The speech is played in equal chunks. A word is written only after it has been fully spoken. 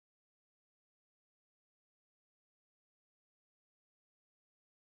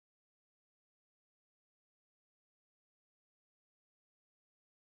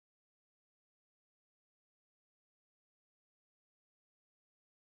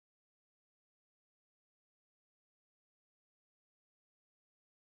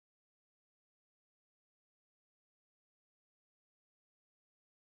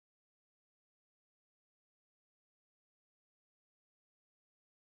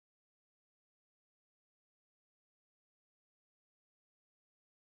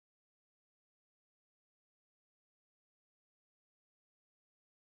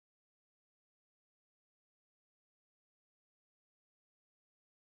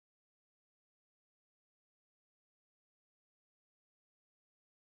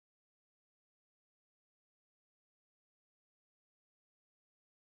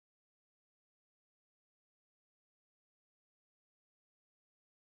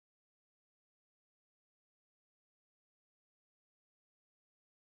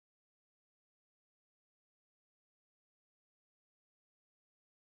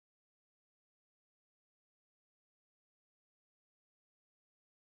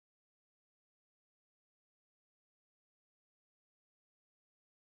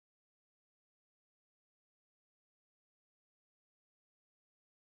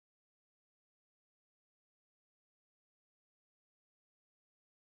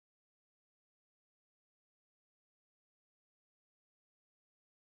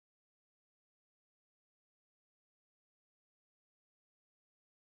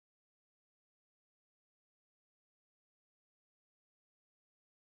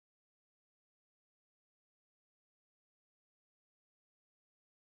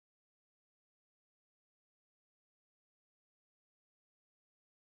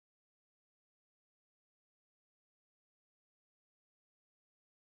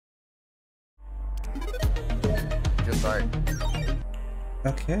Just start.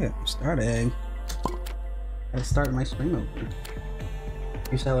 Okay, I'm starting. I start my stream over.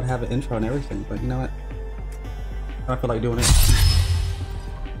 Usually I would have an intro and everything, but you know what? I don't feel like doing it.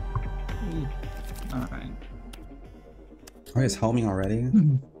 Alright. Oh, it's homing already?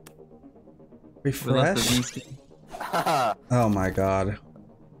 Refresh? Oh my god.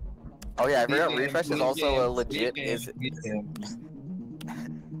 Oh yeah, I forgot refresh is also a legit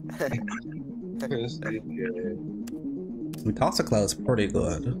Toss cloud's pretty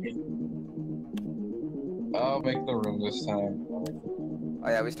good. I'll make the room this time. Oh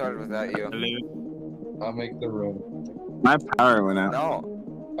yeah, we started without you. I'll make the room. My power went out. No.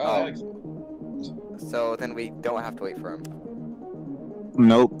 Oh. So then we don't have to wait for him.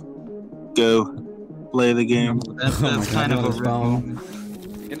 Nope. Go. Play the game. That's kind of a phone.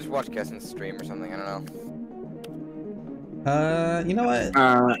 You can just watch Kessen's stream or something, I don't know. You know what?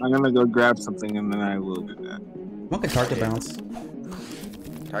 I'm gonna go grab something and then I will do that. Okay, target bounce.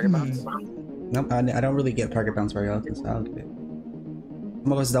 Target bounce? Nope, I don't really get target bounce very often, so I'll do it.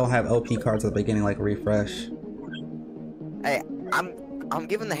 Some of us don't have OP cards at the beginning, like refresh. Hey, I'm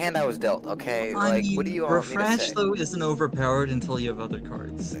given the hand I was dealt, okay? Like, what do you want me to refresh say? though isn't overpowered until you have other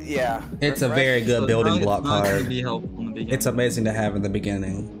cards. Yeah. It's a refresh. very good building block Not gonna card. be helpful in the beginning. It's amazing to have in the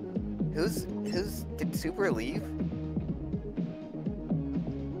beginning. Did Super leave?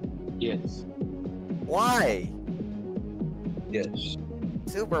 Yes. Why? Yes.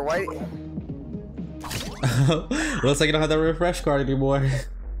 Super, why? Looks like you don't have that refresh card anymore.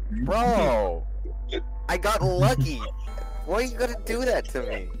 Bro! I got lucky! Why you gotta do that to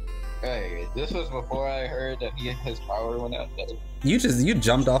me? Hey, this was before I heard that his power went out. You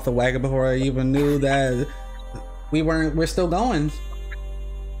jumped off the wagon before I even knew that we're still going.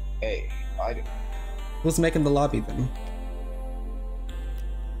 Hey, Who's making the lobby then?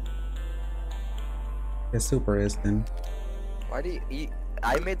 Yeah, Super is then. Why do you...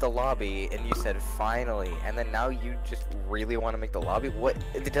 I made the lobby and you said finally, and then now you just really want to make the lobby? What?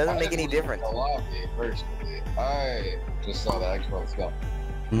 It doesn't make any difference. The lobby first. I just saw the Xbox go.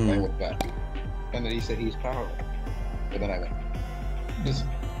 I went back, and then he said he's powerful. And then I went. Just.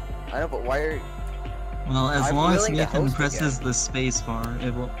 I know, but why are... Well, as I'm long as willing to Nathan host presses the space bar,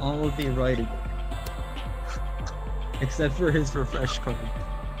 it will all be right again. Except for his refresh card.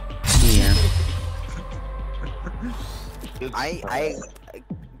 Yeah. I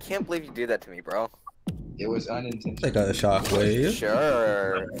can't believe you do that to me, bro. It was unintentional. Like a shockwave.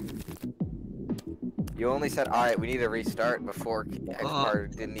 Sure. You only said, alright, we need to restart before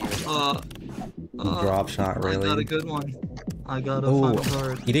X-Card didn't even... Drop shot, really. I got a good one. I got a Ooh. fun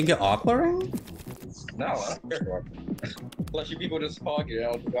card. You didn't get Aqua Ring? No, I don't care for it. Unless you people just hog it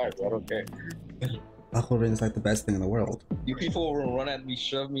out the back, I don't care. Aqua Ring is like the best thing in the world. You people will run at me,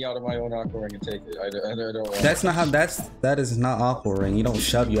 shove me out of my own aqua ring and take it. I don't want That's not how. That is not Aqua Ring. You don't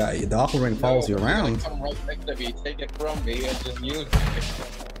shove you out. The Aqua Ring follows you around. Come right next to me, take it from me, and just use it.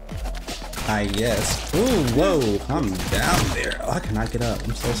 Yes. Ooh, whoa. I'm down there. Oh, I cannot get up.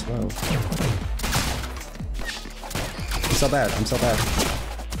 I'm so slow. I'm so bad. I'm so bad.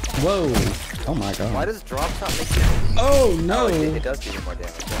 Whoa. Oh my god. Why does drop shot make you... Oh no. Oh, it does do you more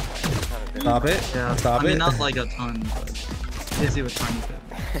damage. Stop it. Yeah, Stop I mean, it. not like a ton, but gives you a tiny bit.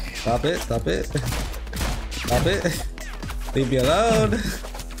 Stop it. Stop it. Stop it. Leave me alone.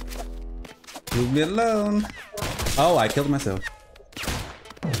 Leave me alone. Oh, I killed myself.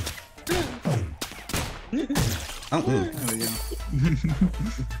 Oh, There we go.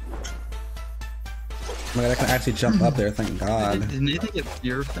 Oh my god, I can actually jump up there, thank god. Did Nathan get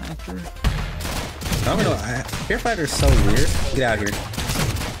Fear Factor? I don't know, Fear Fighter's so weird. Get out of here.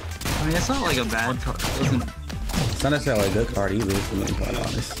 I mean, it's not like a bad card. It doesn't... It's not necessarily a good card either, to be quite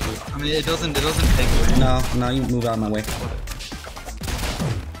honest. I mean, it doesn't take away. No, you move out of my way.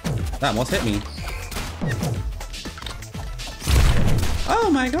 That almost hit me. Oh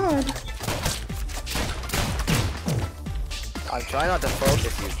my god. I'm trying not to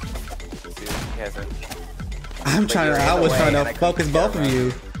focus you. I was trying to focus both of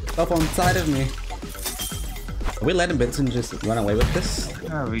you. Both on the side of me. Are we letting Benson just run away with this?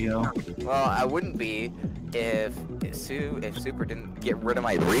 There we go. Well, I wouldn't be if Super didn't get rid of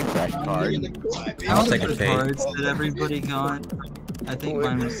my refresh card. I'll take a the fade. cards that everybody got. I think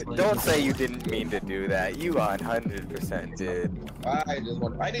mine was like... Don't say you didn't mean to do that. You 100% did. I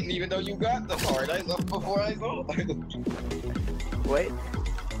didn't even know you got the card. I left before I saw it. Wait.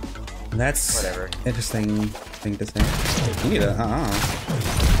 That's Whatever. interesting thing to say. You need to,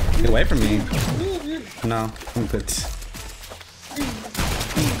 get away from me. No, I'm good.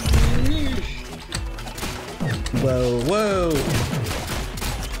 Whoa, whoa.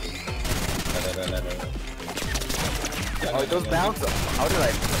 Oh, those bounce. How did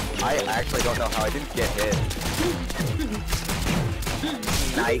I actually don't know how I didn't get hit.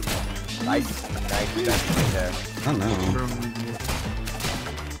 Nice. Nice. That's right there. I don't know.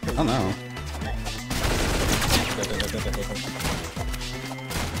 I don't know.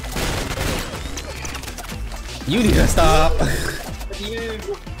 You need to stop.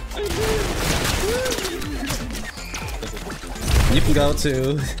 You can go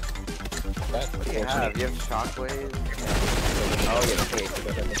too. What do you have? You have shockwave? Oh, you have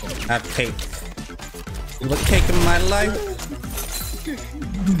cake. I have cake. You want cake in my life?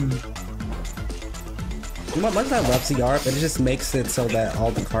 Much as I love CR, but it just makes it so that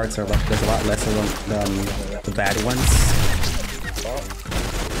all the cards are like there's a lot less of them, the bad ones.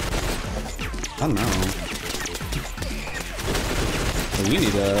 I don't know. You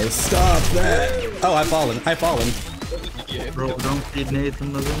need to stop that. Oh, I've fallen. Bro, don't feed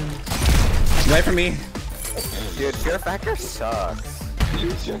Nathan the win. Wait for me. Dude, Fear Factor sucks.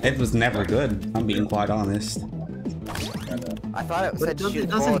 It was never good. I'm being quite honest. I thought it But said shoot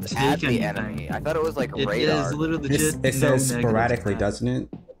doesn't bullets at take the anything. enemy. I thought it was like It radar. is literally It just says no sporadically, negative doesn't it?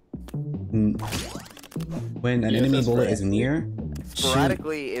 When an enemy bullet is near,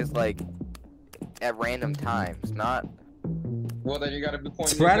 Sporadically is like at random times, not. Well, then you gotta be pointing.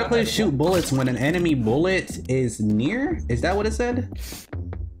 sporadically shoot bullets when an enemy bullet is near. Is that what it said?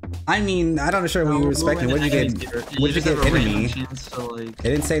 I mean, I don't know sure what you were expecting. What did you get? What did you get? Enemy. To, like, It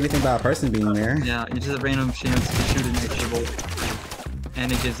didn't say anything about a person being there. yeah, you just have a random chance to shoot an extra bullet.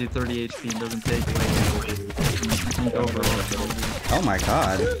 And it gives you 30 HP and doesn't take like overall. Oh my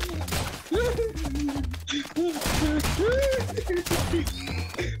god.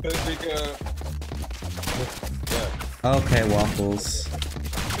 Okay, waffles.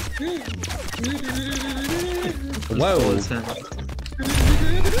 Whoa.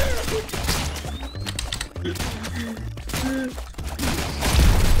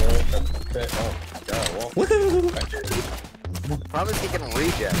 Promise he can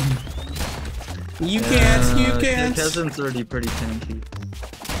regen. You can't. Cousin's already pretty tanky.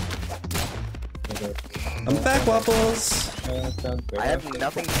 I'm back, waffles. I have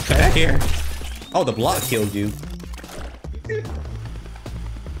nothing. Back here. Oh, the block killed you.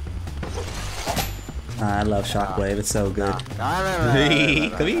 I love Shockwave. It's so good.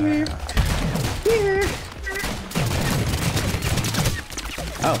 No. Come here. Here.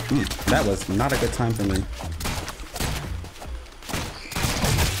 Oh, that was not a good time for me.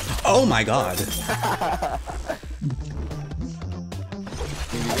 Oh my god. You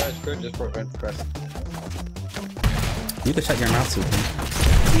guys could just prevent press. You can shut your mouth, Super.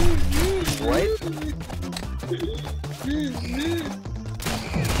 What?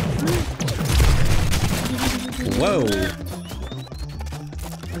 Whoa.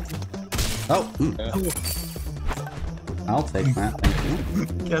 Oh. I'll take that,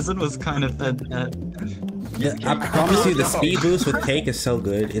 thank you. Cousin was kind of fed that. Yeah, I promise you, the speed boost with cake is so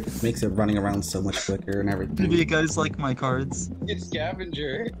good. It makes it running around so much quicker and everything. Do you guys like my cards? It's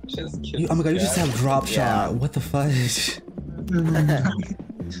scavenger. Just Oh my god, you just have drop shot. What the fudge?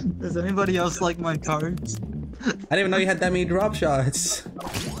 Does anybody else like my cards? I didn't even know you had that many drop shots.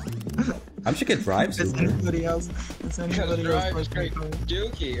 I'm sure get drive Does super. anybody else? Does anybody else drive is like my straight cards?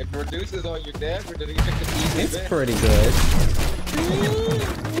 dookie. It reduces all your damage. Then you pick the easy It's bit. pretty good.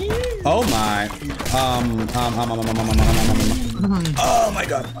 Oh my. Oh my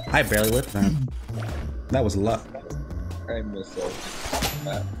god. I barely lived that. That was luck. I miss it.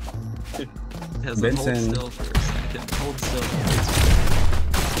 Cousin, hold Benson. still for a second. Hold still.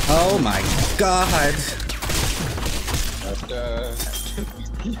 Oh my god.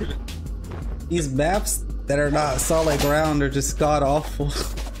 These maps that are not solid ground are just god awful.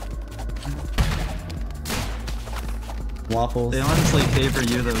 Waffles. They honestly favor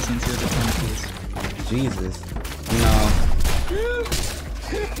you though, since you're the tankiest. Jesus. No.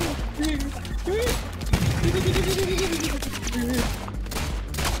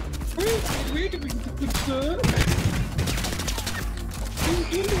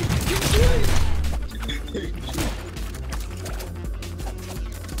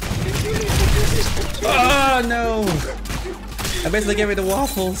 Oh no! I basically gave it the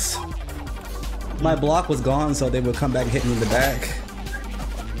waffles. My block was gone, so they would come back and hit me in the back.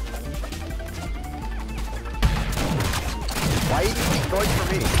 Why are you keep going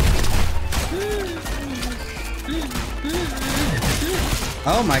for me?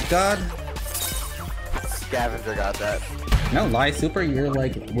 Oh my god. Scavenger got that. No lie, Super, you're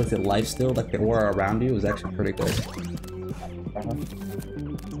like, was it life still? Like the aura around you was actually pretty good.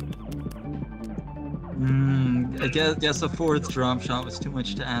 I guess a fourth drop shot was too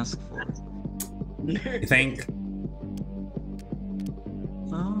much to ask for. You think?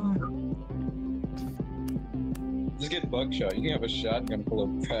 Oh. Just get buckshot. You can have a shotgun full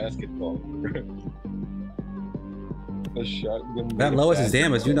of basketball. A shotgun. That lowers his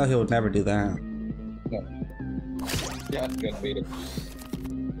damage. You know he'll never do that. No. Shotgun made it.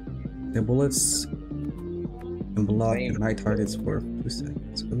 The bullets can block night targets for 2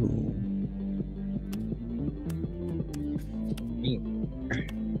 seconds. Ooh.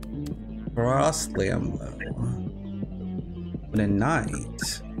 Frost slam though. But at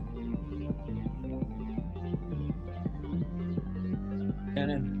night.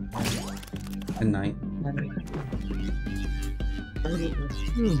 At night.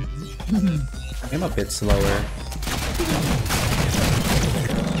 I'm a bit slower.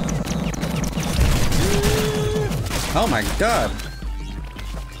 Oh my god!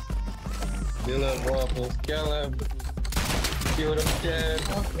 Kill him, Waffles, kill him! Kill him dead!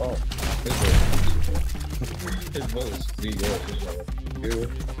 Oh, his brother's 3 years.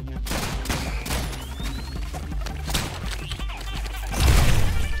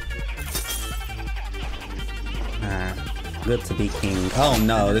 Good to be king. Oh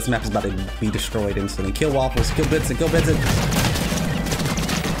no, this map is about to be destroyed instantly. Kill Waffles, kill Benson, kill Benson!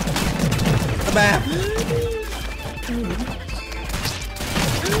 Bam!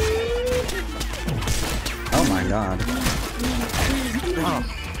 Oh my god. Oh.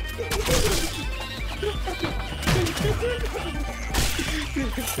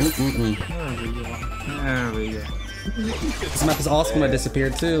 There we go. This map is also gonna disappear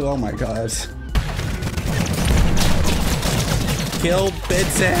too. Oh my god. Kill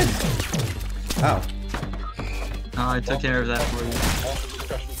Benson! Oh. Oh, I took care of that for you.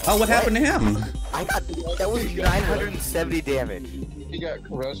 Oh, what happened to him? I got that was 970 damage. He got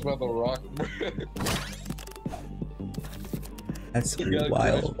crushed by the rock. That's He got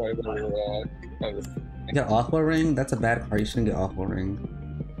wild. crushed by the rock. You got Aqua Ring? That's a bad card. You shouldn't get Aqua Ring.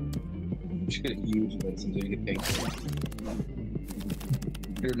 You should get huge Benson so you can take it.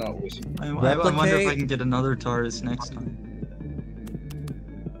 You're not wishing. I wonder if I can get another TARDIS next time.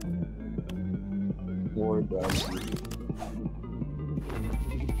 Lord, guys.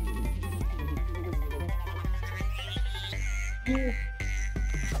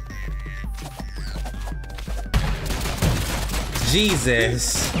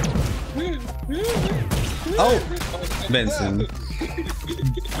 Jesus. Oh, Benson.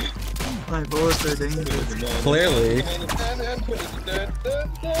 My bullets are dangerous. Clearly.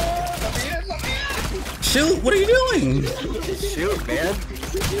 Shoot! What are you doing? Shoot, man.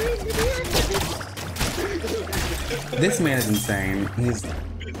 This man is insane. He's.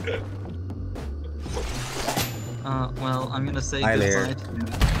 Well, I'm gonna say Hi there. goodbye to you.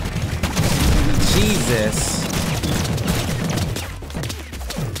 Jesus.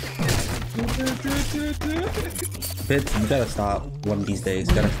 Fitz, you gotta stop one of these days.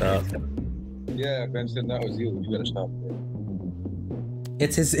 You gotta stop. Yeah, Benson, that was you. You gotta stop.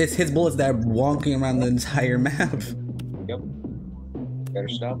 It's his bullets that are wonking around the entire map. Yep. Better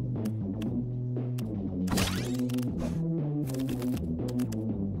stop.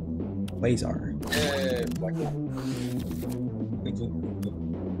 Quasar. Yeah, black.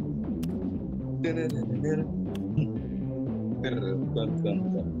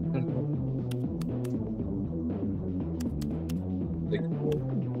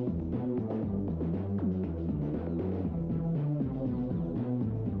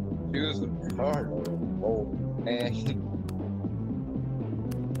 Use the card. Oh, man.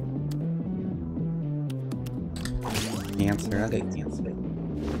 Cancer. I think cancer.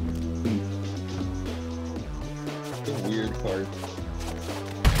 It's a weird card.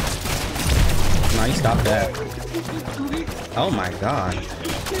 No, you stop that. Oh my god.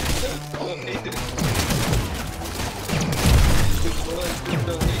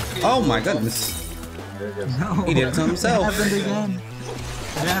 Oh my goodness. No, He did it to himself. It happened again.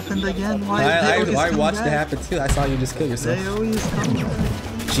 It happened again. Why? I watched it happen too. I saw you just kill yourself. They always come back.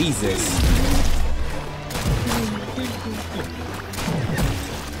 Jesus.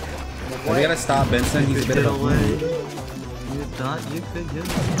 We gotta stop Benson. He's a bit of a away. fool. You thought you could get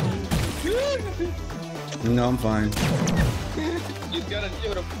No, I'm fine. You gotta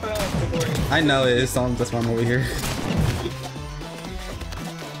give it a pound before you. I know it is. That's why I'm over here.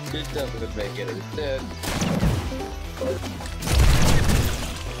 Good job with making it dead.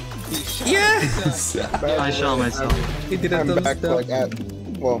 Yes! I shot myself. He did it I'm to back himself. like at,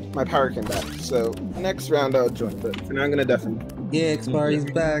 well, my power came back. So next round I'll join, but for now I'm gonna deafen. Yeah, Xpari's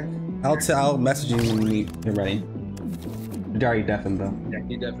back. I'll message you when you're ready. You already deafened though. Yeah,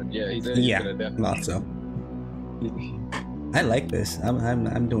 he definitely. Yeah, he's Yeah, gonna definitely. not so. I like this.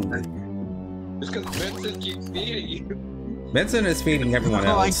 I'm doing good. Just because Benson keeps beating you. Benson is feeding everyone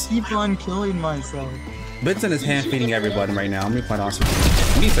Oh, I else. keep on killing myself. Benson is hand feeding everybody right now. I'm gonna be quite honest with you.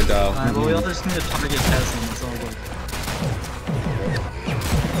 He needs to go. Alright, well, we all just need to target Benson. It's all good.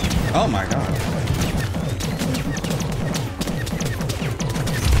 Oh my god.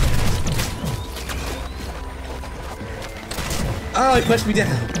 Oh, he pushed me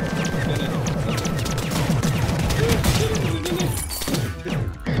down.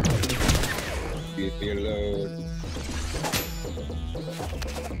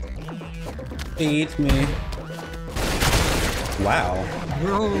 Eat me. Wow.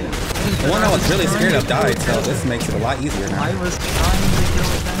 Bro. The one I was really scared of died, so this makes it a lot easier now. I was trying to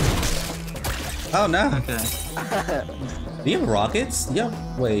kill it. Oh no. Okay. Do you have rockets? Yeah.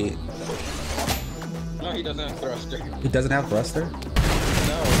 Wait. No, he doesn't have thruster. He doesn't have thruster? No.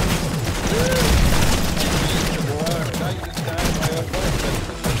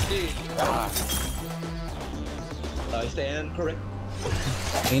 I stand correct.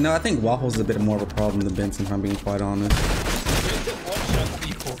 You know, I think Waffle's a bit more of a problem than Benson, if I'm being quite honest.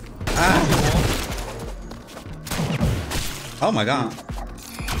 Ah! Oh my god.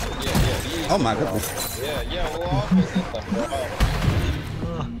 Oh my god.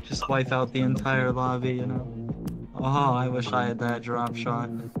 Just wipe out the entire lobby, you know. Oh, I wish I had that drop shot.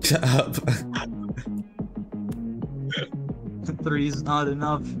 Shut up. 3's not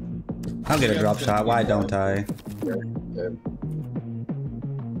enough. I'll get a drop shot. Why don't I?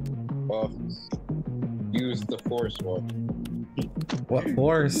 Well, use the force one. What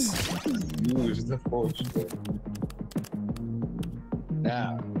force? Use the force one.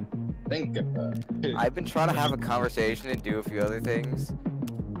 Now, think about it. I've been trying to have a conversation and do a few other things.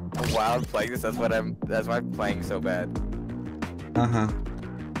 While I'm playing this, that's why I'm playing so bad. Uh-huh.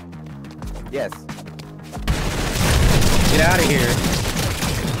 Yes. Get out of here.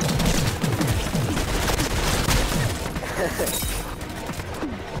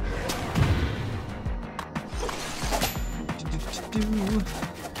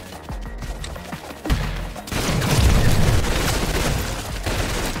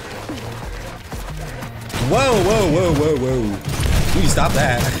 Whoa, whoa, whoa, whoa, whoa. You need to stop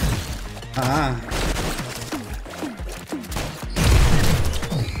that.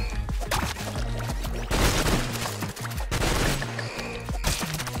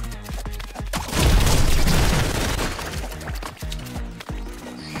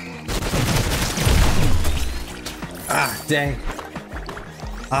 Ah, dang.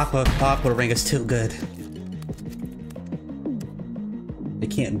 Aqua ring is too good. They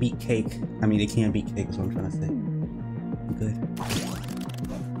can't beat cake. I mean, they can't beat cake is what I'm trying to say. Good.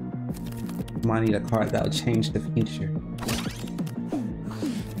 Might need a card that'll change the future.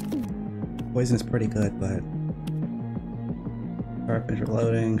 Poison is pretty good, but card finish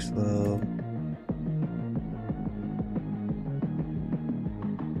reloading, slow.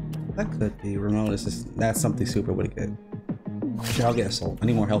 That could be remote. That's something super would get. Sure, I'll get assault. I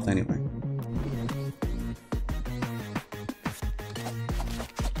need more health anyway.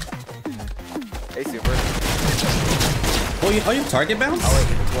 Hey, Super. Oh, you have target bounce? Oh, wait,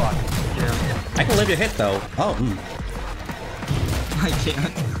 it's blocked. Yeah. I can live your hit though. Oh, I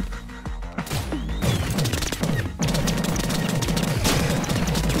can't.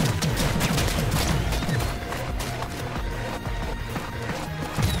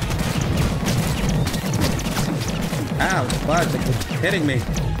 Ow, fuck, they're hitting me.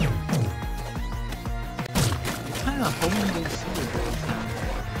 Kind of holding this sword now.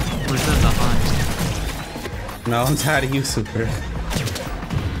 Or is that behind? No, I'm tired of you, Super.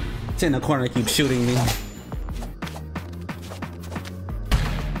 It's in the corner, keep shooting me.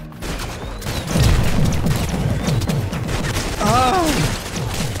 Oh!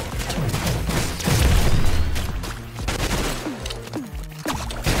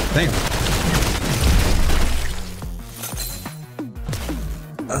 Damn.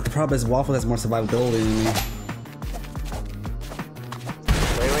 The problem is Waffle has more survivability than me.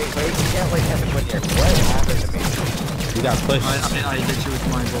 Wait, you can't let Kevin win here. What happened to me? You got pushed. I hit you with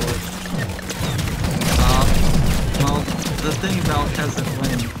my bullet. Well, the thing about Kevin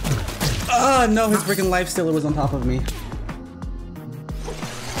winning. Oh no, his freaking life stealer was on top of me.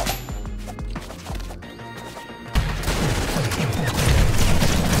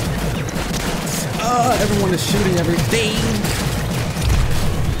 Oh, everyone is shooting everything.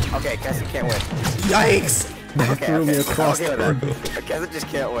 Okay, Kessin can't win. Yikes! That threw me across okay the room. Kessin just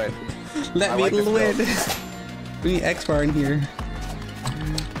can't win. Let I me like this win. build. We need X-Bar in here.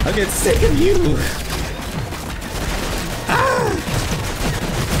 I get sick of you. Ah!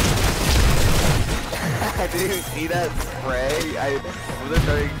 I didn't even see that spray. I was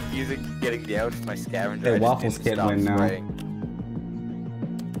starting getting down to my scavenger. Hey, I just Waffles didn't can't stop win now. spraying.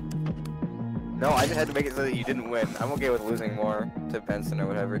 No, I just had to make it so that you didn't win. I'm okay with losing more to Benson or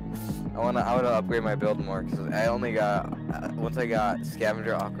whatever. I wanna upgrade my build more because I only got once I got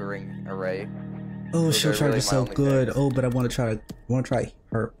Scavenger, Aqua Ring, Array. Oh, Those Shield are Charge really is my so only good. things. Oh, but I want to try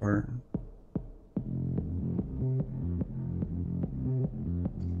Hurt Burn.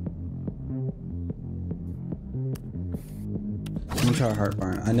 I'm gonna try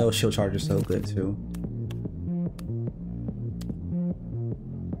Heartburn. I know Shield Charge is so good too.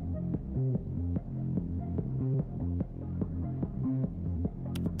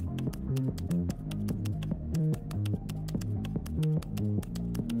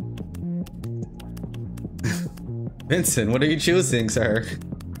 Benson, what are you choosing, sir?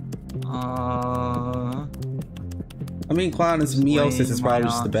 Uh, I mean, Quantum's Meiosis is weighing probably my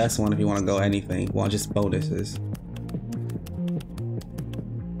just the best one if you want to go anything. Well, just bonuses.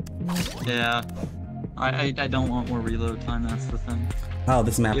 yeah. I don't want more reload time, that's the thing. Oh,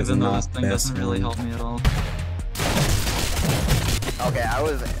 this map is Even though not this the thing best doesn't really one. help me at all. Okay, I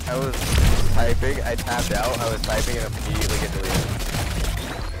was typing. I tapped out. I was typing and immediately get deleted.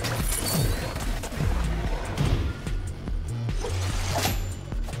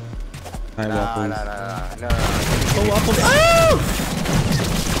 Hi, No. Waffles. Oh, Waffles! Oh!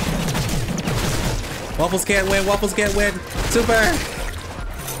 Waffles can't win. Waffles can't win. Super!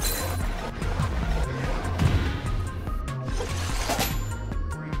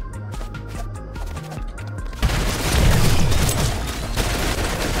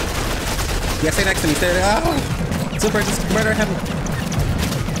 Yeah, stay next to me. Stay there. Oh! Super, just murder him.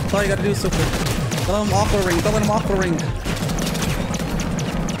 That's all you gotta do, Super. Don't let him off the ring. Don't let him off the ring.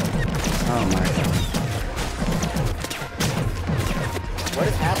 Oh my god. What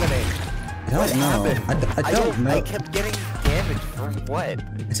is happening? I don't know. I don't know. I kept getting damage from what?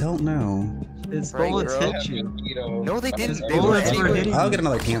 I don't know. His Frank, bullets bro. hit you. No, they didn't. His They weren't bullets were anywhere. hitting I'll you. get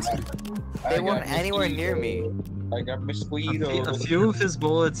another cancer. They weren't anywhere near me. I got mosquito. A few of his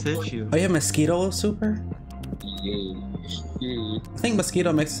bullets hit you. Oh, you have mosquito, Super? Yeah. I think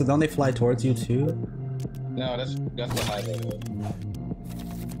mosquito makes it. Don't they fly towards you too? No, that's the high level.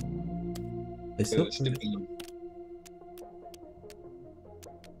 It's It's Super. the beat.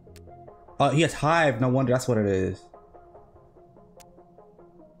 Oh, he has hive. No wonder that's what it is.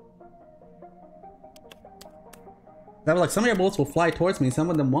 That was like some of your bullets will fly towards me, some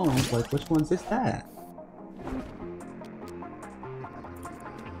of them won't. Like, which one's is that?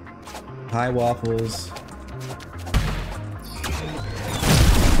 Hi, Waffles.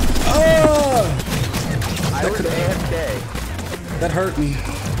 Oh! I was AFK. That hurt me.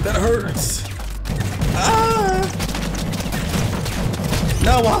 That hurts. Ah!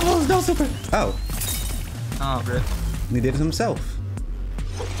 No, Waffles, no Super. Oh, Oh, rip. he did it himself.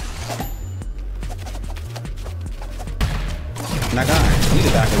 My God, you need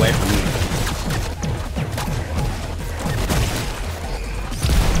to back away from me.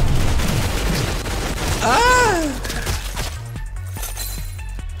 Ah!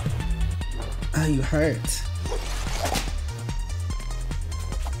 Oh, you hurt.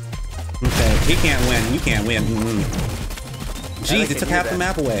 Okay, he can't win. You can't win. Jeez, it took half the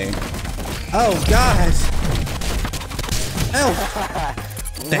map away. Oh, God. Oh.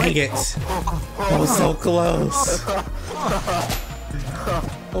 Dang it. That was so close. That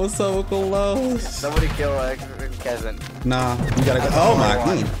was so close. Somebody kill Kesson. Nah, you gotta go. Oh my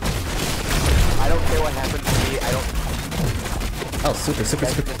god. I don't care what happens to me. I don't. Oh, super.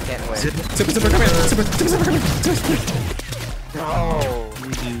 Kesson just can't win. Super, come here. Super, come here. No.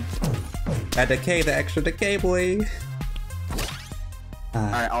 That decay, the extra decay, boy.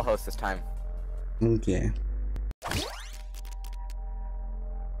 Alright, I'll host this time. Okay.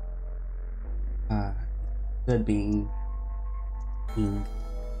 Good bean.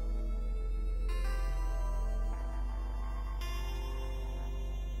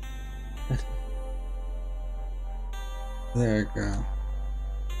 There you go.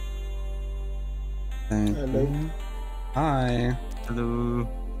 Thank Hello. you. Hi. Hello.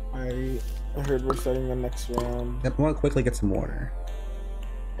 I heard we're starting the next round. Yep, I want to quickly get some water.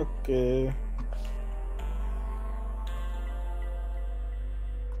 Okay.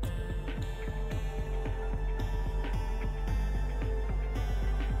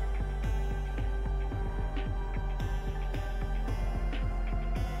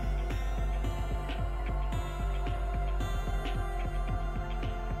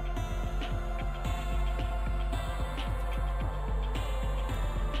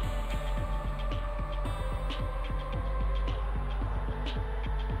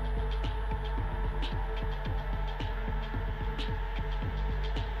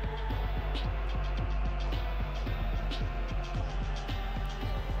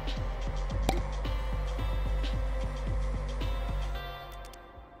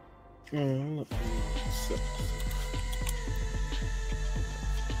 Super.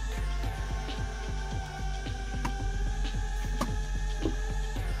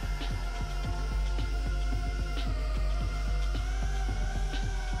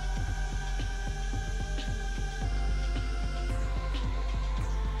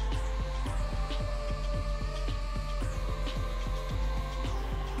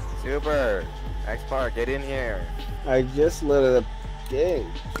 X-Park, get in here. I just loaded up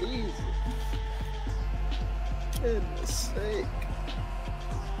game. Jesus. Goodness sake.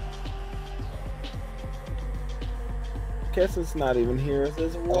 Guess it's not even here. It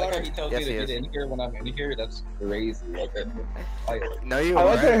says I like water. how he tells Yes, me to he get is. in here when I'm in here. That's crazy. Okay. No, you I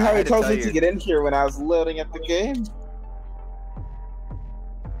like weren't. how he had to tells tell me to you. get in here when I was loading up the game.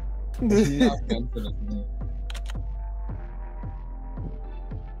 Not Benson, isn't it?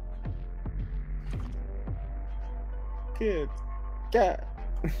 Good. God.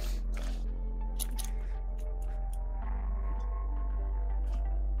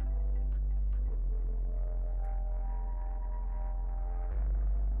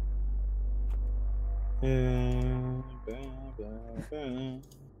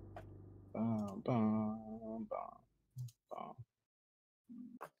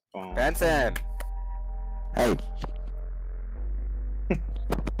 Benson. Hey.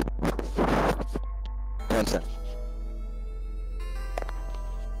 Benson.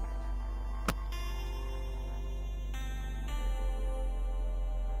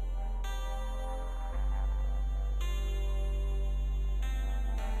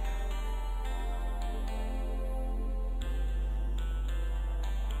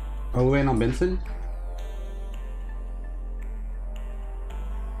 Are we waiting on Benson?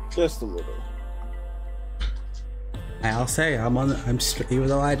 Just a little. I'll say even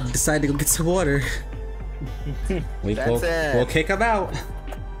though I decided to go get some water. We'll kick him out.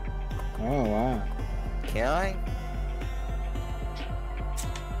 Oh wow. Can I?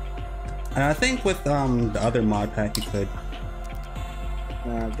 And I think with the other mod pack you could.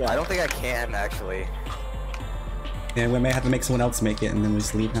 God. I don't think I can actually. And we may have to make someone else make it and then we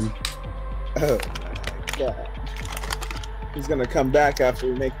just leave him. Oh my God. He's gonna come back after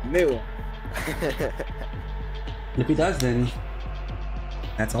we make the new one. If he does, then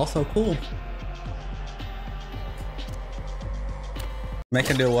that's also cool. Make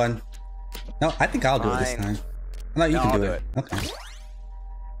a new one. No, I think I'll do it this Fine. time. No, you No, can I'll do do it. Okay.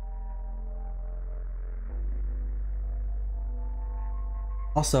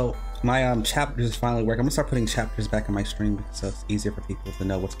 Also, my chapters is finally working. I'm gonna start putting chapters back in my stream so it's easier for people to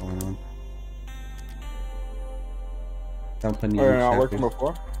know what's going on. Don't put any Oh, new you're not chapters. working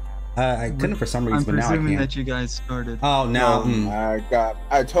before? I couldn't for some I'm reason, but now I presuming can. that you guys started. Oh no! Oh my God.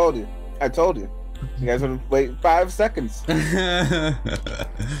 I told you. You guys would wait 5 seconds. I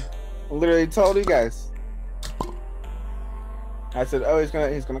literally told you guys. I said, oh, he's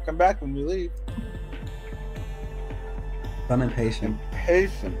gonna come back when we leave. I'm impatient.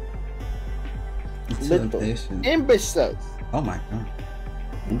 Impatient. I'm so Little impatient. imbeciles. Oh my God!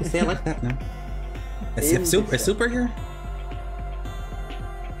 You can say it like that now. Is Super here?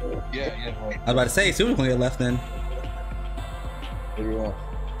 Yeah, right. I was about to say Super's gonna get left then. There you are.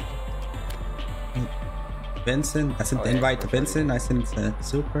 Benson, I sent the invite to Benson. I sent it to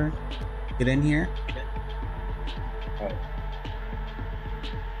Super. Get in here.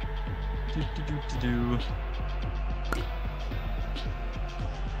 Do.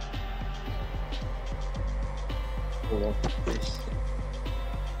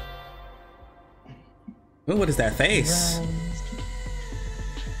 Ooh, what is that face?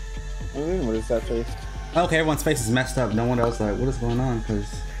 What is that face? Okay, everyone's face is messed up. No wonder I was like, what is going on?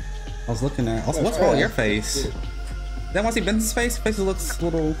 Because I was looking at. Also, what's wrong with your face? Did anyone see Benson's face? Face looks a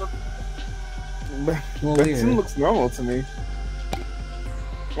little Benson weird. looks normal to me.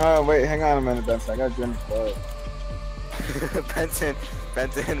 Oh wait, hang on a minute, Benson. I gotta join the club.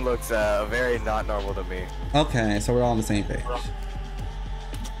 Benson looks very not normal to me. Okay, so we're all on the same page.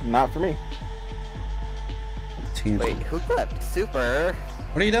 Not for me. Wait, who got Super?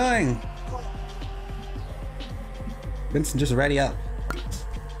 What are you doing? Benson, just ready up.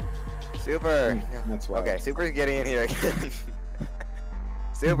 Super. That's why. Okay, Super's getting in here again.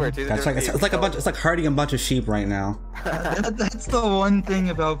 Super. It's like a bunch. It's like herding a bunch of sheep right now. That's the one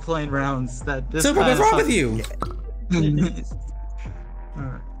thing about playing rounds that this. Super, what's wrong with you?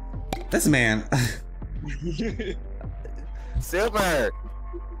 Alright. This man. Super.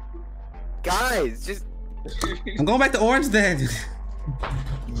 Guys, just. I'm going back to orange then.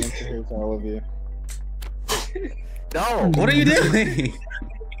 Nice to hear from all of you. No. What are you doing?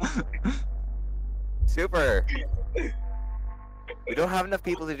 Super. We don't have enough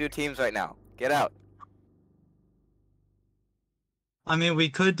people to do teams right now. Get out. I mean, we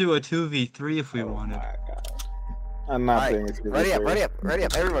could do a 2v3 if we wanted. My God. I'm not Alright, playing this game. ready up,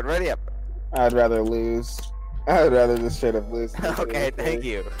 everyone, ready up. I'd rather lose. I'd rather just straight up lose. Okay, thank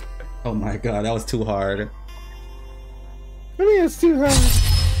you. Oh my god, that was too hard. I mean, it's too hard.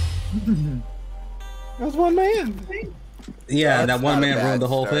 That was one man. Yeah, That's that one not a man bad ruined the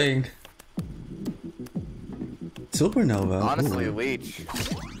whole start. thing. Supernova. Honestly, Ooh. Leech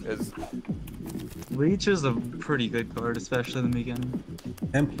is... Leech is a pretty good card, especially in the beginning.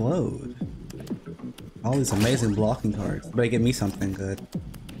 Implode. All these amazing blocking cards. Better get me something good.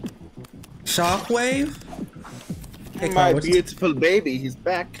 Shockwave? Hey, My Carl, what's- beautiful baby, he's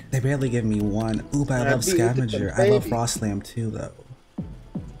back. They barely give me one. Ooh, but I My love beautiful Scavenger. I love baby. Frost Slam too, though.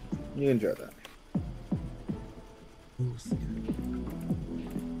 You enjoy that. Ooh,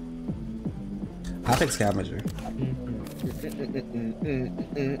 I'll take Scavenger.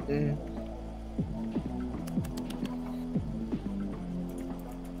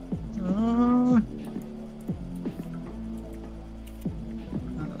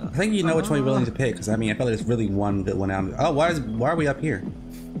 I think you know which one you're willing to pick, because I mean, I feel like there's really one good one out. Oh, why are we up here?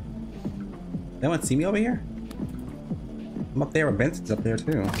 Anyone see me over here? I'm up there, or Benson's up there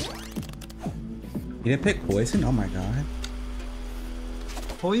too. You didn't pick Poison? Oh my god.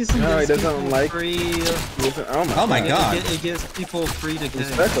 Poison No, he gives doesn't people like- free. Oh my god. It gives people free He's decay.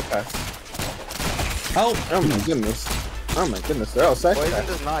 psychopath. Oh! Oh my goodness. Oh my goodness, they're all Poison psychopaths.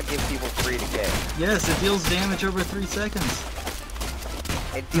 does not give people free decay. Yes, it deals damage over 3 seconds.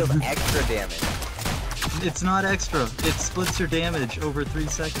 It deals extra damage. It's not extra. It splits your damage over 3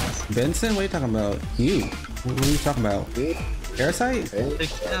 seconds. Benson, what are you talking about? You? What are you talking about? Parasite?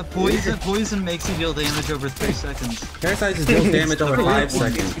 Poison makes you deal damage over 3 seconds. Parasite just deals damage over 5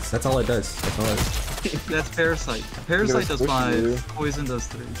 seconds. That's all it does. That's all it is. That's Parasite. Parasite does push 5, you. Poison does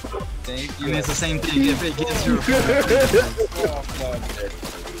 3. Thank I mean, it's the same thing. If it gives you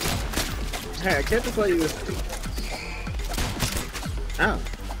Hey, I can't just let you this. Ow.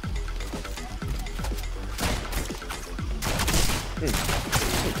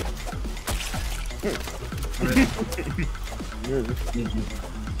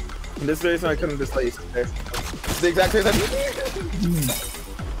 This is the reason I couldn't just let you sit there. It's the exact reason.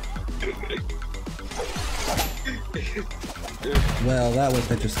 Well, that was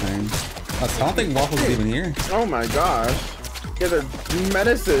interesting. I don't think Waffle's even here. Oh my gosh. You guys are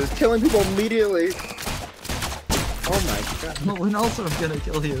menaces, killing people immediately. Oh my god. well, we're also gonna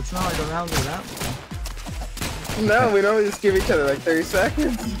kill you. It's not like a round or that one. No, we don't just give each other like 30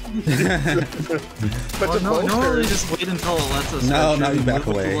 seconds. Well, normally just wait until it lets us. No, start no, you shooting. back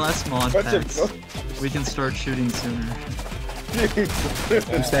With away. less mod Bunch of packs, we can start shooting sooner.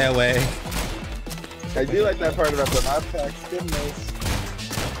 Stay away. I do like that part about the mod packs. Goodness.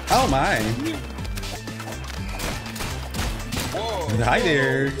 Oh my. Hi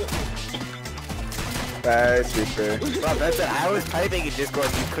there. Bye, super. Bro, that's it. I was typing in Discord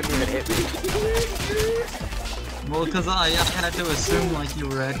and you couldn't even hit me. Well, because I had to assume like you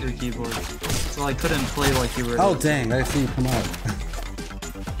were at your keyboard, so I couldn't play like you were. Oh dang, I see you come up.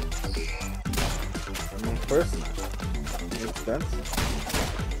 First, makes sense.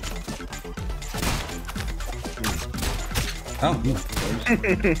 Oh,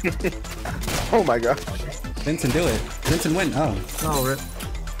 Oh my god. Benson, do it. Benson, win. Oh. Oh, rip.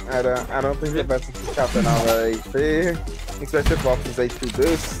 I don't think the best is counting our HP, especially if Waffle's HP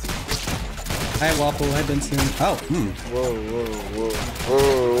boost. Hi, Waffle. Hi, Benson. Oh, Whoa, whoa, whoa, whoa,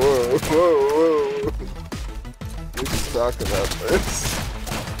 whoa, whoa, whoa. We can talk about this.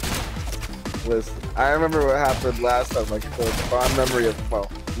 Listen, I remember what happened last time, like, so it's a fond memory of, well,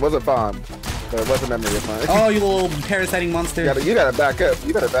 it wasn't fond, but it was a memory of mine. Oh, you little parasiting monster. You gotta back up.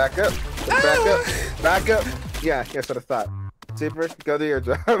 You gotta back up. Back up. Back up. Yeah, that's what I thought. Super, go do your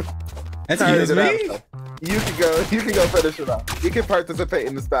job. That's Tired you, it me? out. You can go finish it off. You can participate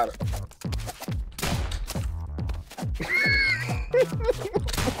in this battle.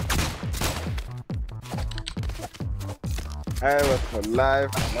 I was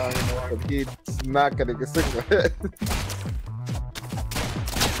alive long enough that he's not gonna get sick of it.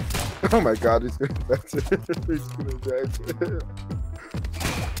 Oh my god, he's gonna die too. He's gonna die too.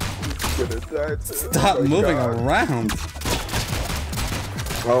 He's gonna die too. Stop Oh my moving god. around.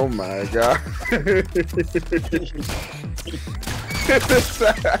 Oh my god. Okay.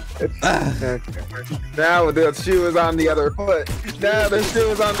 Now the shoe is on the other foot. Now the shoe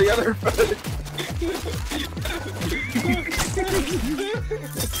is on the other foot.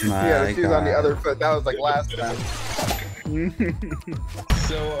 My Yeah, the shoe's on the God. other foot. That was like last time.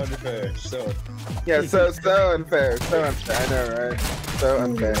 So unfair. So. Yeah, so unfair. So unfair. I know, right? So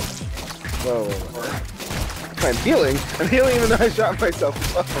unfair. Whoa. I'm healing even though I shot myself.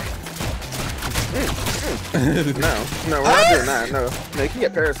 No, we're not doing that. No, you can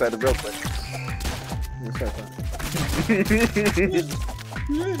get parasited real quick.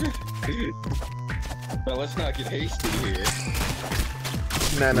 Well, let's not get hasty here.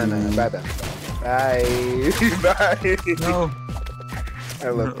 No. Bye. Bye. No. I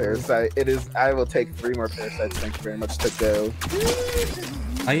love Parasite. It is. I will take 3 more Parasites. Thank you very much to go.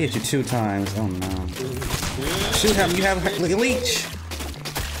 I hit you 2 times. Oh no. Shoot him. You have like a leech.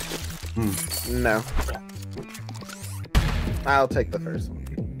 No. I'll take the first one.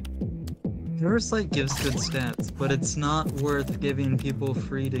 Parasite gives good stats, but it's not worth giving people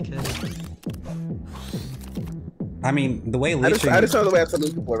free decay. I mean, the way I leeching... just know the way I have to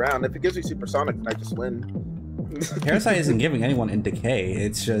move people around. If it gives me supersonic, then I just win. Parasite isn't giving anyone in decay.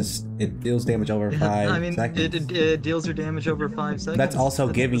 It's just it deals damage over 5 seconds. It deals your damage over 5 seconds. That's also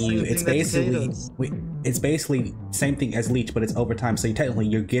giving the you. same It's thing that basically. It's basically same thing as leech, but it's over time. So technically,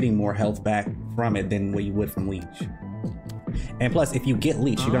 you're getting more health back from it than what you would from leech. And plus, if you get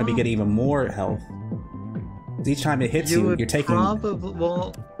leech, you're gonna be getting even more health. Each time it hits you, you're taking.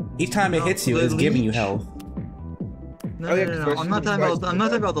 Each time it hits you, it's giving you health. No. I'm not talking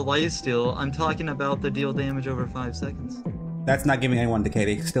about the lifesteal. I'm talking about the deal damage over 5 seconds. That's not giving anyone decay.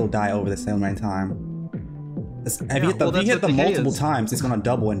 They still die over the same amount of time. If you hit them multiple times, it's gonna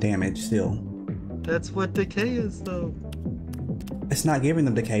double in damage still. That's what decay is, though. It's not giving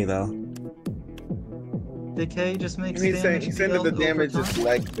them decay though. Decay just makes He's saying that the damage is is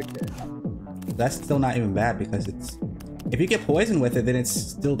like decay. That's still not even bad because it's. If you get poisoned with it, then it's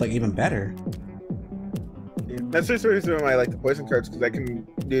still like even better. That's just the reason why I like the poison cards, because I can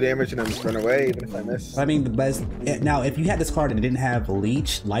do damage and then just run away even if I miss. I mean, the best. Now, if you had this card and it didn't have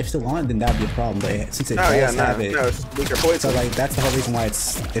leech life still on it, then that'd be a problem. But since it does have it, it's weaker poison. So like that's the whole reason why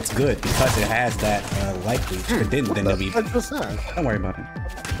it's good, because it has that life leech. If it didn't, then it'd be. 100%. Don't worry about it.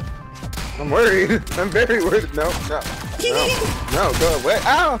 I'm worried. I'm very worried. No, go away.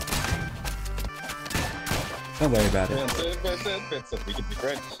 Ow! Don't worry about it. Benson, we can be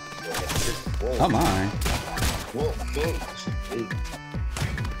friends. Oh my. Whoa.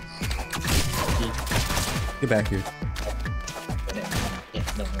 Get back here.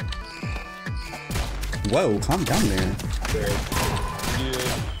 Whoa, calm down there.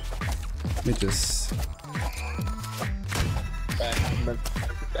 Let me just...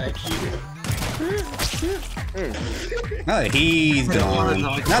 Back here. Now that he's gone.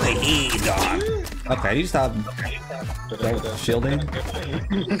 Now that he's gone. Okay, you stop shielding.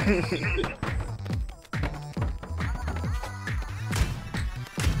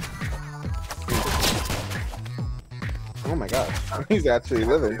 Oh my god, he's actually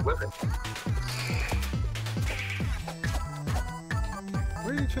living. Where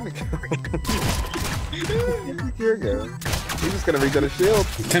are you trying to go? Here we go. He's just gonna regen his shield.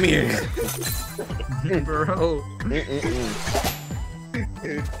 Come here. Bro.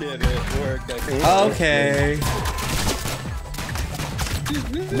 It didn't work. Okay.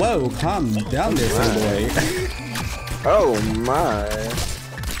 Whoa, calm down there, son boy. Oh my.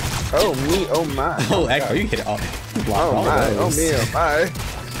 Oh me, oh my. Oh, are you kidding? Oh my, oh me, oh my.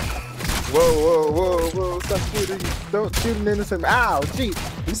 Whoa. Stop shooting. Don't shoot an innocent. Ow, jeez.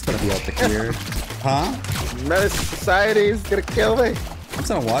 He's gonna be out the clear. Huh? Menace Society is gonna kill me. I'm just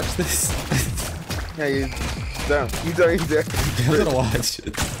gonna watch this. Yeah, you don't. I'm gonna watch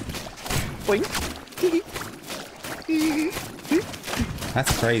it.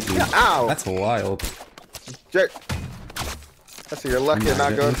 That's crazy. Ow. That's wild. Jerk. That's you're lucky I'm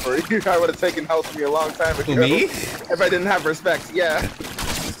not going for you. I would have taken health from you a long time ago. Me? If I didn't have respect, yeah.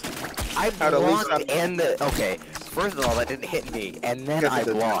 I blocked and okay. First of all, that didn't hit me, and then I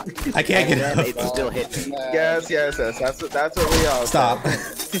blocked. I can't get up. It still hit me. Yes. That's what we all stop.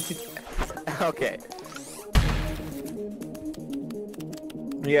 Okay.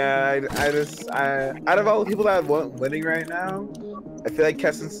 Yeah, I out of all the people that are winning right now, I feel like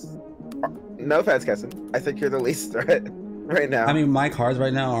Kessen's. No offense, Kessen. I think you're the least threat right now. I mean, my cards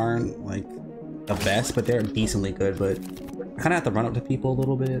right now aren't like the best, but they're decently good. But I kind of have to run up to people a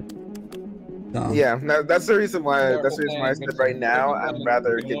little bit. Yeah, no, that's the reason why. That's the reason why I said right now I'd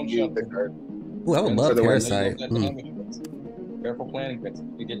rather give you the card. Ooh, I would love Parasite. Careful planning,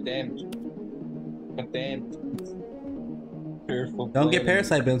 Benson. You get damaged. Get damaged. Careful. Don't get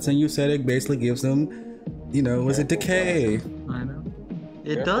Parasite, Benson. You said it basically gives them, was it decay? I know.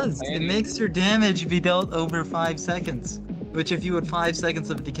 It does. It makes your damage be dealt over 5 seconds. Which if you had 5 seconds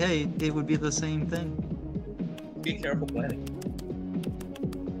of decay, it would be the same thing. Be careful planning.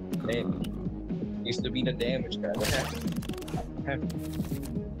 Damage. Used to be the damage guy. What happened?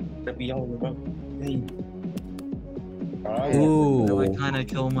 To be all about. Hey. Ooh. That would kind of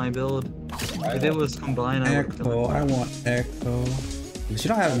kill my build. If it was combined, I would kill Echo. I want Echo. But you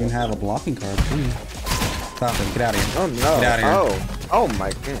don't even have a blocking card, do you? Stop it. Get out of here. Oh no. Get out of here. Oh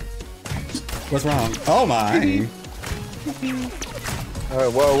my god. What's wrong? Oh my. Whoa,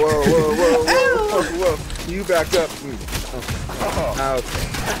 whoa, whoa, whoa, whoa, whoa. You back up.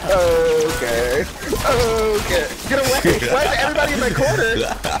 Okay. Okay. Get away. Why is everybody in my corner?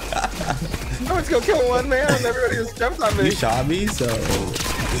 I was gonna kill one man and everybody just jumped on me. You shot me, so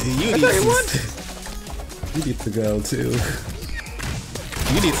you need to go too.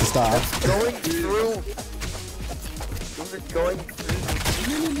 You need to stop. Going through. Going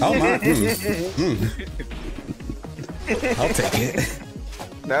through. Oh my. I'll take it.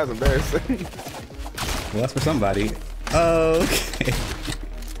 That was embarrassing. Well, that's for somebody. Okay.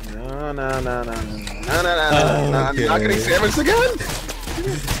 No. I'm not getting sandwiched again.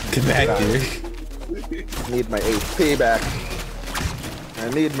 Get back here. I need my HP back. I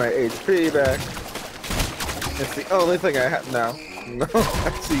need my HP back. It's the only thing I have now. No,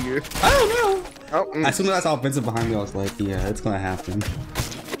 I see you. Oh no! Oh, As soon as I saw Benson behind me, I was like, yeah, it's gonna happen.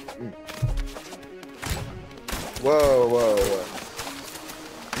 Whoa, whoa, whoa.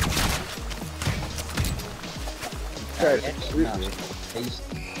 These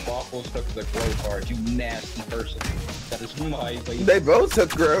waffles took the glow card, you nasty person. That is my way. They both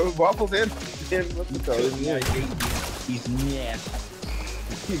took grow. Waffles and what's the code? He's nasty.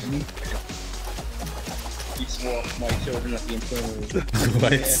 He swapped my children at the infirmary.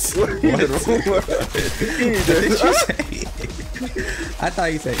 What did you say? I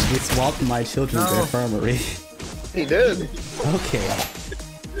thought you said he swapped my children's infirmary. He did. Okay.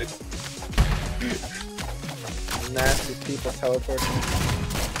 Nasty people teleporting.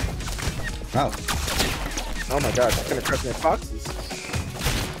 Oh. Oh my god, it's gonna crush me foxes.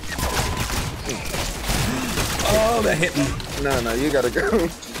 Oh, that hit me. No, you gotta go.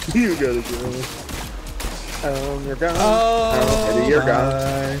 You gotta go. You're gone. Oh, you're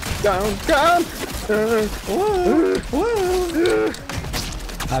gone. Gone. Whoa.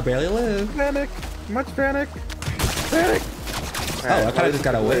 I barely live. Panic. Much panic. Panic. Oh, I kinda just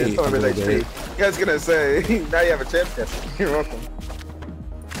got away. I was gonna say, now you have a chance, guys. You're welcome.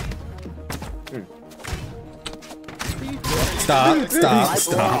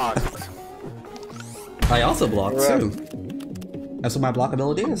 Stop. I also block too. That's what my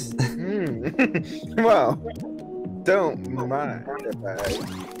blockability is. Well, don't mind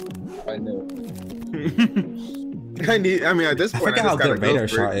if I know. I mean, at this point, I forget how good radar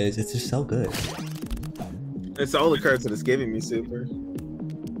shot is. It's just so good. It's all the cards that it's giving me, super.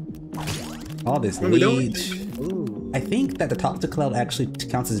 All this leech. I think that the toxic cloud actually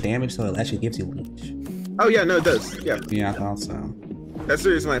counts as damage, so it actually gives you leech. Oh yeah, no, it does. Yeah. Yeah, I thought so. That's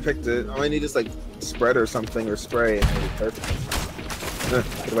the reason why I picked it. All I need is like spread or something or spray, and it'll be perfect.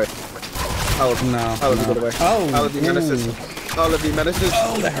 Get away. All of you. No. All of you, get away. Oh. All of you menaces. All of you menaces.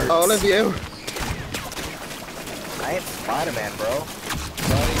 Oh, that hurts. All of you. I ain't Spider-Man, bro.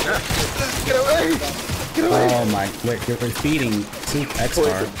 Get away. Get away. Oh my! Wait, you're feeding soup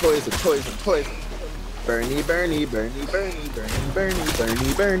X-Star. Poison. Bernie.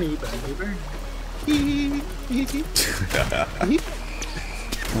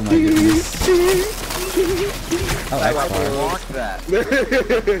 Oh my goodness. Oh, I X-Star. blocked that. No,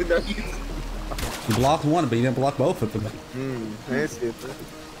 You blocked one, but you didn't block both of them. That's stupid.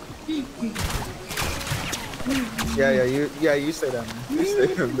 Yeah, you stay down there.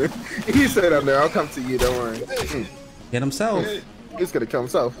 You stay down there. I'll come to you, don't worry. Hit himself. He's gonna kill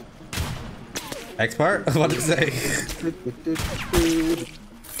himself. Expert? What did it say?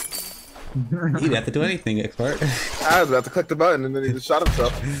 He didn't have to do anything, Expert. I was about to click the button and then he just shot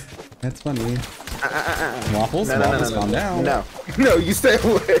himself. That's funny. Waffles? No, Calm down. No, you stay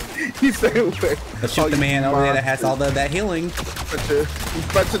away. You stay away. Let's shoot the man over there that has all that healing. You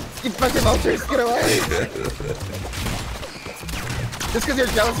bunch of vultures, get away. Just because you're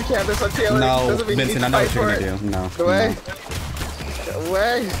jealous you can't have this on Taylor doesn't mean Benson, you I need know to what fight you're for gonna it. do. No. Get away. Get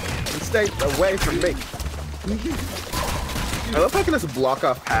away. And stay away from me. I love how I can just block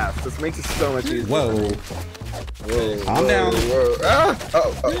off paths. This makes it so much easier. Whoa. Calm down. Whoa. Ah!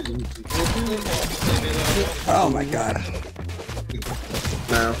 Oh my god.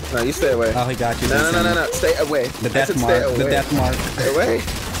 No, you stay away. Oh, he got you. No. Stay away. The death mark. The death mark. Stay away.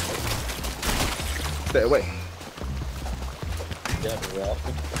 Stay away. Yeah, go out.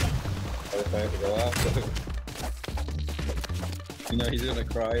 You know he's gonna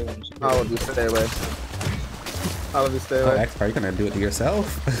cry when All of you stay away. All of you stay Oh, away. X, are you gonna do it to yourself?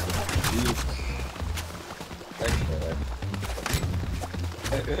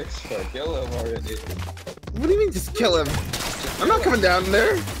 Extra, kill him already. What do you mean just kill him? I'm not coming down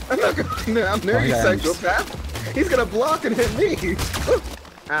there. I'm not coming down there, Oh, you yeah. psychopath. He's gonna block and hit me.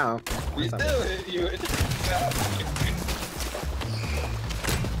 Ow. We still hit you.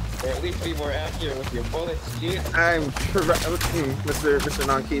 Or at least be more accurate with your bullets, dude. I'm correct. Mr.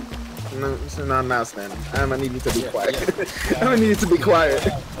 Non-Keep. No, Mr. Non-Mouse Man. I'm gonna need you to be quiet. I'm gonna need you to be quiet.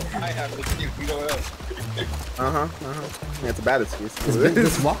 I have to keep going up. Yeah, it's a bad excuse.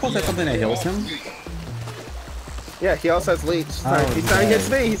 Does Waffles have something that heals him? Yeah, he also has leech. Oh, Each time he hits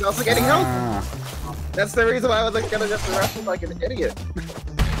me, he's also getting health. Ah. That's the reason why I was like gonna just rush him like an idiot.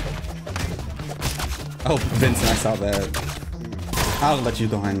 Oh, Benson, I saw that. I'll let you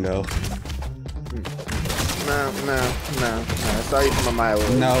go ahead and go. No. I saw you from a mile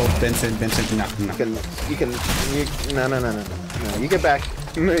away. No, Benson, no. No. You get back.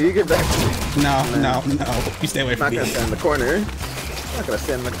 No, you get back. No. You stay away I'm from not me. gonna stand in the corner. I'm not gonna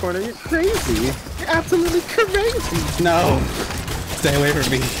stand in the corner. You're crazy. You're absolutely crazy. No. Stay away from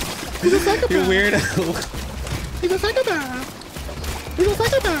me. He's a psychopath. You're weird. He's a psychopath. He's a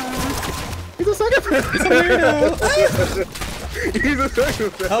psychopath. He's a psychopath. He's a weirdo. He's a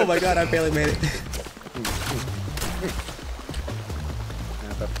psychopath. Oh my god, I barely made it.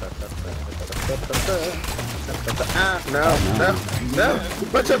 No.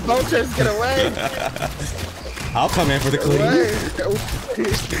 Bunch of vultures, get away. I'll come in for the clean. Get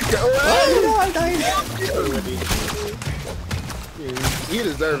away. Oh no, I died. You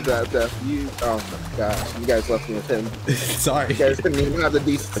deserve that death. Oh my gosh, you guys left me with him. Sorry. You guys couldn't even have the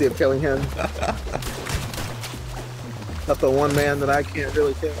decency of killing him. Not the one man that I can't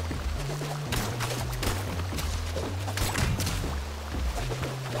really kill.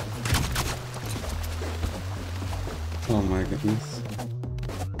 Oh my goodness.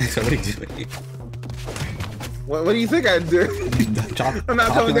 So what are you doing? What do you think I'd do? I'm not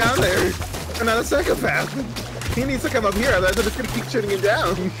coming down like there. I'm not a psychopath. He needs to come up here, otherwise I'm just gonna keep shooting him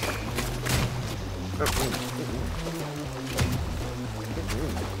down.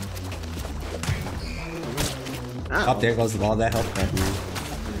 Oh, there goes all that health back now.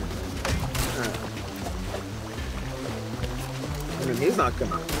 I mean, he's not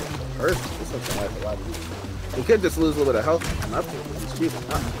gonna hurt. He's not gonna life a lot easier. He could just lose a little bit of health. Nothing. He's cheap.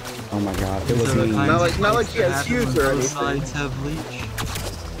 Oh my god, it was These are the me. kinds Not like of he has fights that huge happen or when both anything. sides have leech.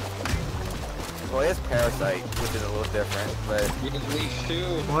 Well, he has Parasite, which is a little different, but You can leash too.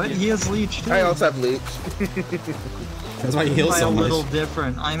 What? He has leech too. I also have leech. That's why he heals By so a much. little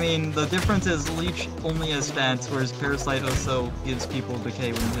different. I mean, the difference is leech only has stats, whereas Parasite also gives people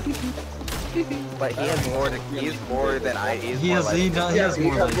decay when hit. he has more. He is more than I. He has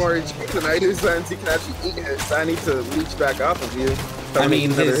more life. more HP than I do, since he can actually eat hits. I need to leech back off of you. I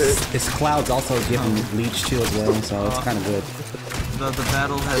mean, Another his clouds also give him leech too as well, so it's kind of good. The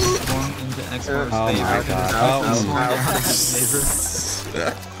battle has swung into Xbox Oh favor. my god. It's swung Oh, into Xbox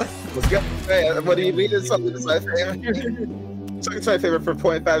favor. Let's go. Hey, what do you mean? It's something that's my favorite. It's my favorite for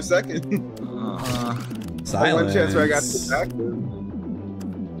 0.5 seconds. silence. One chance where I got to back then.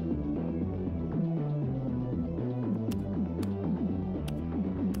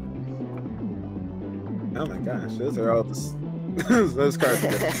 Oh my gosh, those are all just those cards. Are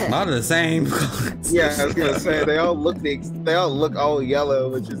good. A lot of the same. Yeah, I was gonna say they all look all yellow,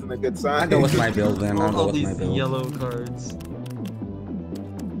 which isn't a good sign. I go with my build then. I'll go All with my these build. yellow cards.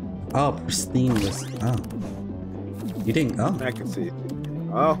 Oh, pristine was. Oh. You didn't. Oh. I can see it.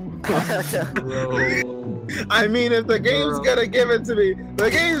 Oh. Bro. I mean, if the game's gonna give it to me, the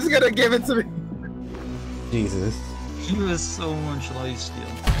game's gonna give it to me. Jesus. He has so much lifesteal.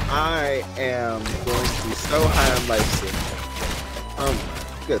 I am going to be so high on life steal. Oh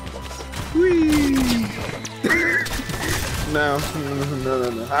my goodness. Whee! No.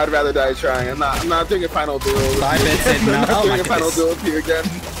 I'd rather die trying. I'm not doing a final duel. Bye, Benson. No. I'm not Oh doing my a final goodness. duel with you again.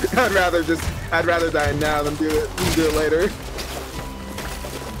 I'd rather die now than do it later.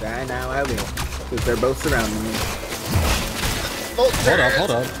 Die now I will. Because they're both surrounding me. Vultures!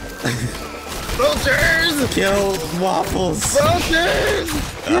 Hold up. Vultures! Kill Waffles. Vultures!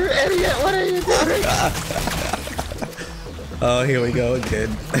 You idiot! What are you doing? Oh, here we go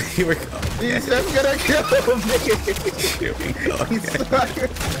again. Here we go. He's just gonna kill me! Here we go He's again. stuck!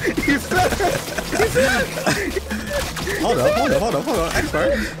 He's stuck! He's stuck! Hold up.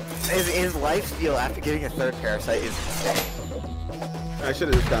 Expert. his life steal after getting a third Parasite is insane. I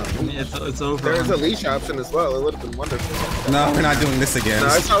should have just I gone. mean, it's over. There was a leash option as well. It would have been wonderful. No, we're not doing this again. No,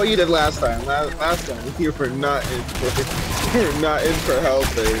 I saw what you did last time. Last time you were not in for, you were not in for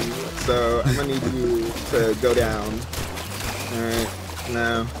helping. So I'm gonna need you to go down. All right,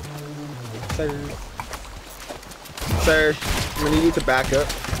 now, sir, I'm gonna need you to back up.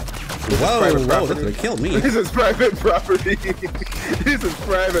 Whoa, this would have killed me. This is private property. This is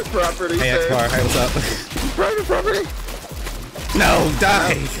private property. Hey, sir. X-Bar, hey, what's up? Private property. No,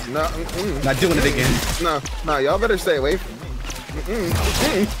 die. No, Not doing it again. No, y'all better stay away from me.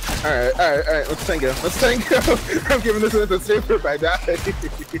 All right. Let's tango. I'm giving this a super if I die.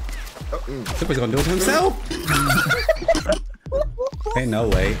 Super's gonna do it to himself. Ain't no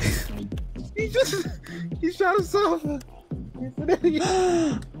way. He shot himself.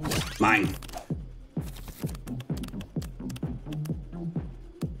 Mine.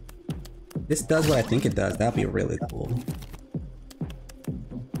 This does what I think it does. That'd be really cool.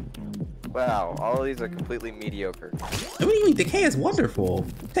 Wow, all of these are completely mediocre. What do you mean? Decay is wonderful.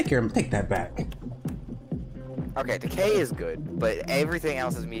 Take that back. Okay, decay is good, but everything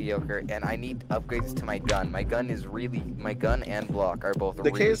else is mediocre, and I need upgrades to my gun. My gun and block are both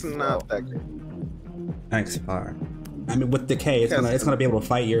Decay really is slow. not that great. Thanks, Far. I mean, with Decay, it's gonna be able to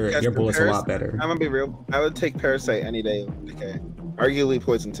fight your bullets a lot better. I'm gonna be real. I would take Parasite any day over Decay. Arguably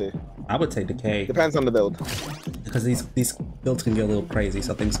Poison too. I would take Decay. Depends on the build. Because these builds can get a little crazy,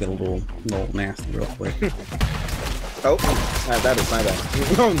 so things get a little nasty real quick. Oh, that is my bad.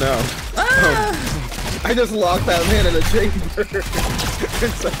 Oh no. Ah! Oh. I just locked that man in a chamber. I'm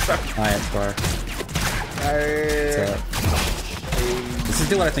so sorry. Hi, X-Bar. What's up? Does it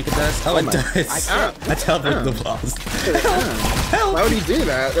do what I think it does? Oh, it does. I teleported the balls. Help! Why would he do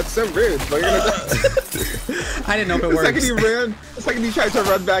that? That's so rude. But you're gonna die. I didn't know if it worked. The second you tried to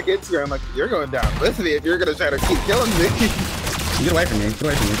run back into her, I'm like, you're going down with me if you're gonna try to keep killing me. Get away from me. Get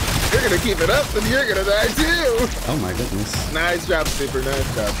away from me. You're gonna keep it up, then you're gonna die too. Oh my goodness. Nice job, Super.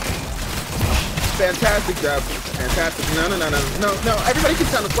 Nice job. Fantastic job. Fantastic. No. Everybody can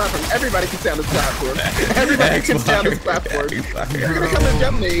sound this platform. Everybody can sound this platform. Everybody can sound this platform. They're gonna come and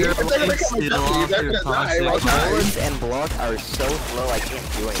jump me. If they're gonna come and jump me, they're gonna die. My bullets and block are so slow I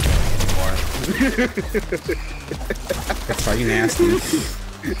can't do anything anymore. That's why you nasty.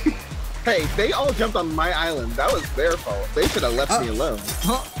 Hey, they all jumped on my island. That was their fault. They should have left me alone.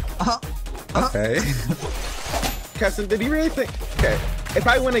 Okay. Keston, did you really think? Okay, if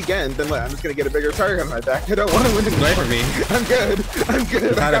I win again, then what? I'm just gonna get a bigger target on my back. I don't want to win again. Wait for me. I'm good. I'm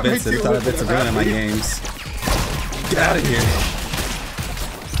good. Tired of Benson ruining my games. Get out of here.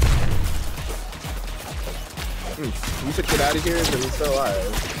 You should get out of here, but he's still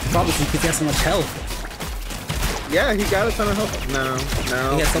alive. Probably because he has so much health. Yeah, he got a ton of health. No.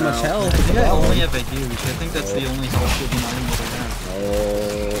 He has so much health. I only have a huge. I think that's the only health giving item that I have.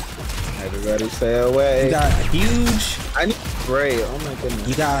 Oh, everybody stay away. You got huge. I need spray. Oh my goodness.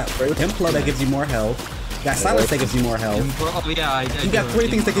 You got Implo that gives you more health. You got Silence that gives you more health. Oh yeah, I you got 3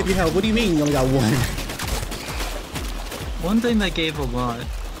 things that give you health. What do you mean you only got 1? One thing that gave a lot.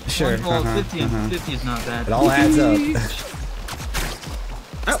 Sure. 50 is not bad. It all adds up.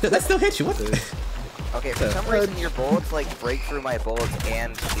 That still hits you. What the? Okay, for some reason your bullets like break through my bullets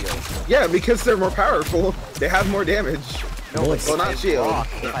and shield. Yeah, because they're more powerful. They have more damage. No, well, not shield.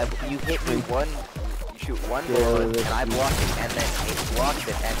 You hit me you shoot one bullet, and I block it, and then it blocks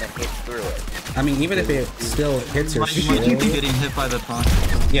it, and then hits through it. I mean, even if it still hits your shield. You might be getting hit by the punch.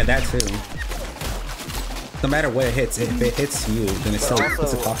 Yeah, that too. No matter what it hits, if it hits you, then it's still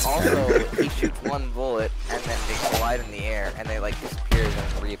it's a toxic Also, he shoots one bullet, and then they collide in the air, and they like disappears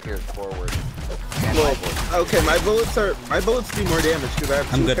and reappears forward. Well, okay, my bullets do more damage because I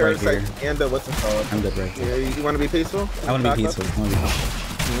have I'm good right here. And what's it called? I'm good right here. You want to be peaceful? I want to be peaceful.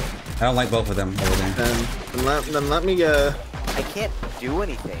 I don't like both of them over there. Then let me I can't do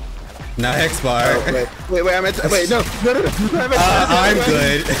anything. No, X-Bar. Oh, wait, wait, no. I'm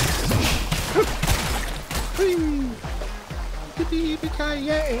good.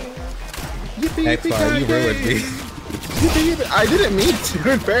 X-Bar, you ruined me. I didn't mean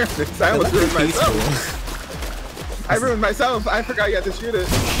to, in fairness. I almost ruined myself. I ruined myself. I forgot you had to shoot it.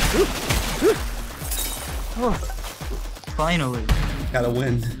 Oh, finally. Gotta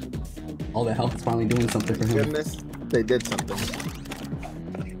win. All that health is finally doing something for him. Goodness, they did something.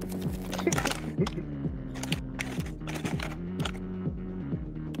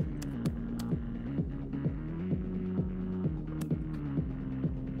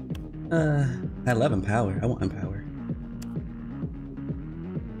 I love Empower. I want Empower.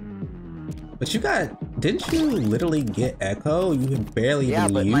 But you got, didn't you literally get Echo? You barely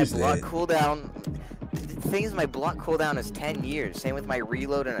even used it. Yeah, but my block cooldown the thing is, my block cooldown is 10 years. Same with my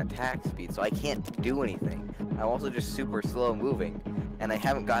reload and attack speed, so I can't do anything. I'm also just super slow moving, and I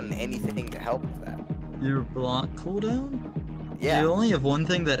haven't gotten anything to help with that. Your block cooldown? Yeah. You only have one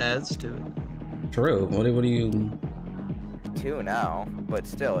thing that adds to it. True. What do you? 2 now, but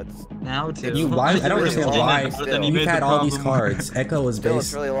still, it's Now too. Why? I don't really understand long, why but then you you've made had the all these problem cards. Echo is still it's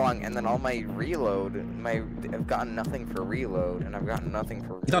based. really long, and then all my reload, I've gotten nothing for reload, and I've gotten nothing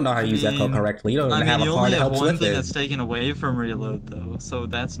for. You don't know how to use Echo correctly. You don't even have a you card only that have helps one with thing it. that's taken away from reload though, so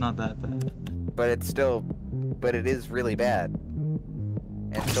that's not that bad. But it's still, but it is really bad.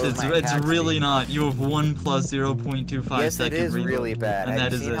 And so is my It's attack really speed. not. You have 1 plus 0.25 Yes, second it is reload, really bad. and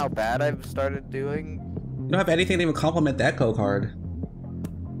Have that you is seen it. how bad I've started doing? You don't have anything to even complement the Echo card.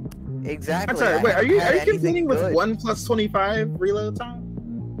 Exactly. I'm sorry. I Wait, are haven't you had anything complaining with good. 1 plus 25 reload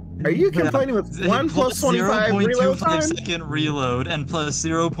time? Are you complaining with 1 plus 25 reload 0.25 time? second reload and plus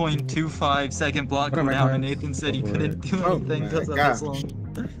 0.25 second block What are my cooldown, and cards? Nathan said he couldn't do Oh anything my because of gosh. this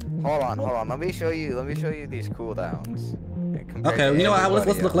long. Hold on. Let me show you these cooldowns. compared Okay, to you know what?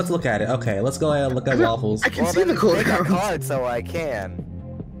 everybody Let's look at it. Okay, let's go ahead and look at waffles. I can Well, see the then make a cooldown. card so I can.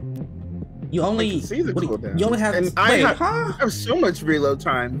 You only I can see the what do cooldown. you only have. And Wait, I huh? have so much reload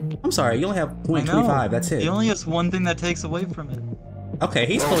time. I'm sorry. You only have I know. 0.25. That's it. He only has one thing that takes away from it. Okay,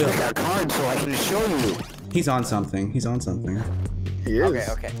 he's fully. Make a card so I can show you. He's on something. He's on something. He is.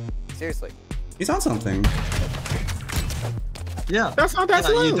 Okay. Seriously. He's on something. Yeah. That's not that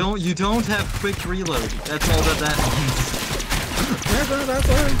slow. You don't have quick reload. That's all that means.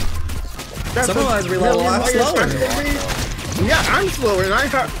 That's Some of us reload a lot slower. Yeah, I'm slower, and I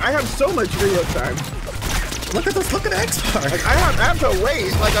have so much reload time. Look at this. Look at X bar. Like I have to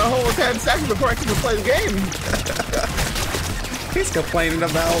wait like a whole 10 seconds before I can play the game. He's complaining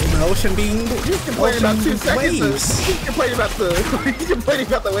about the ocean being. He's complaining about 2 seconds. Waves. He's complaining about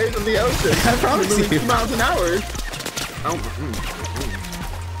the waves of the ocean. I promise Moving you. 2 miles an hour.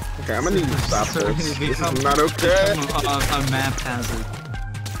 Okay, I'm gonna need to stop So this. he's This become- is not okay. A map hazard.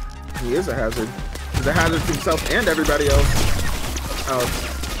 He is a hazard. He's a hazard to himself and everybody else.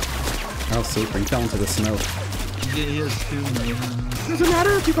 Oh, super. He fell into the snow. He has 2 million. Doesn't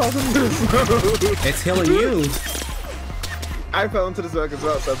matter if he falls into the snow. It's healing you. I fell into the snow as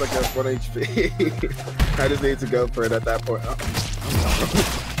well, so I was like, that's 1 HP. I just need to go for it at that point. Oh.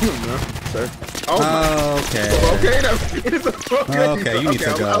 No, sir. Oh my. Okay. Okay, no. It is okay. Okay, you need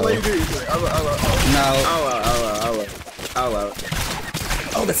to go. I'll let you do it. I'll No.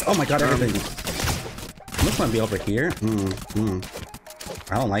 Oh, that's. Oh my god, everything. This might be over here.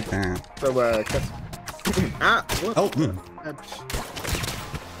 I don't like that. So, what? Oh,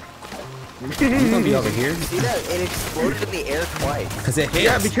 It's gonna be over here. See that? It exploded in the air twice. Because it hits.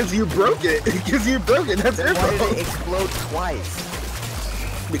 Yeah, because you broke it. Because you broke it. That's your Why did fault. it explode twice?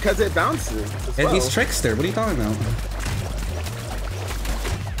 Because it bounces. as And he's well. trickster. What are you talking about?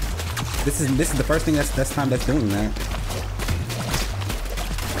 This is the first thing that's time that's doing that.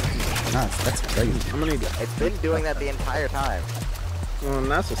 Nah, that's crazy. I'm gonna need it. It's been doing that the entire time. Well,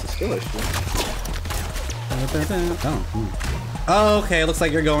 that's just a skill issue. Oh, okay. Looks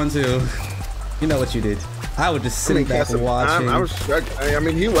like you're going to. You know what you did. I would just sit back Kessin, watching. I was struggling. I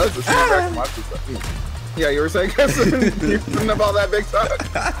mean, he was just sitting back and watching stuff. Yeah, you were saying, Kessin, you didn't have all that big talk.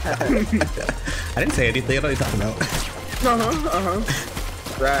 I didn't say anything. What are you talking about?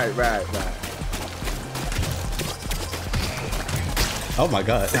 Right. Oh my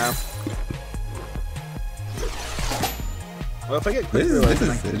god. Well, if I get quick This reload, is then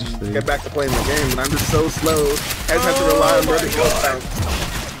I can interesting. get back to playing the game, and I'm just so slow. I just have to rely on running cooldown.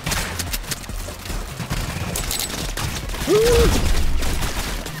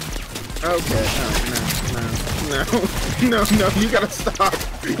 Okay. No, you gotta stop.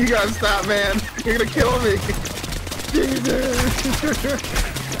 You gotta stop, man. You're gonna kill me. Jesus.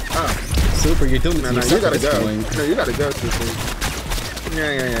 Super, you're doing it to No, yourself you gotta at this go. point. No, you gotta go, Super.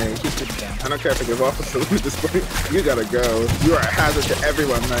 Yeah. Keep it down. I don't care if it goes off a salute at this point. You gotta go. You are a hazard to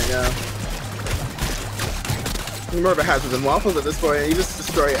everyone right now. You're more of a hazard than Waffles at this point. You just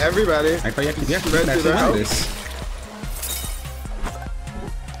destroy everybody. I thought you can Right actually through the win house. this.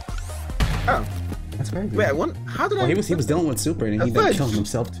 Oh, That's crazy. wait, how did Well, I? he was dealing with Super and he That's then fine. killed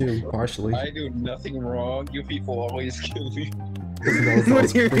himself too, partially. I do nothing wrong. You people always kill me. What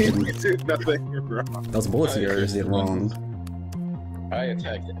do you mean? You do nothing wrong. Those bullets of yours did wrong. I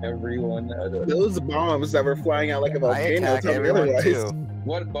attacked everyone. Those bombs that were flying out like a I volcano attack tell me everyone otherwise. too.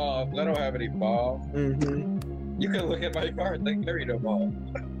 What bombs? I don't have any bombs. You can look at my card. They carry no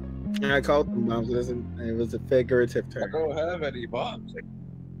bombs. And I called them bombs. It was a figurative I term. don't have any bombs.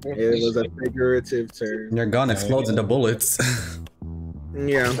 It was a figurative term. Your gun explodes into bullets.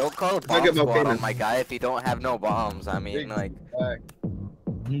 Yeah. Don't call a Like bomb a squad volcano. on my guy if you don't have no bombs. I mean, like,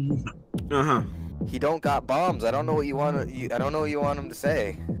 Uh-huh. he don't got bombs. I don't know what you want. I don't know what you want him to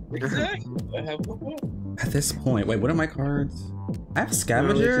say. Exactly. I have one. At this point, wait, what are my cards? I have It's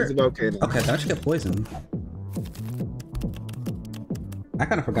scavenger. a volcano. Okay, I thought you get poison. I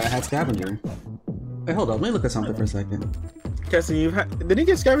kind of forgot I had scavenger. Wait, hold on. Let me look at something for a second. Keston, you've had... Did he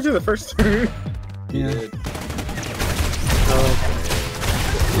get scavenger the first turn? Yeah. Okay.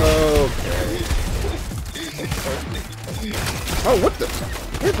 Oh, what the?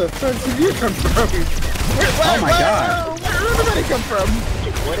 Where the fuck did you come from? Oh my god. Where did everybody come from?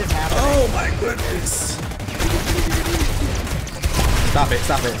 What is happening? Oh my goodness. Stop it,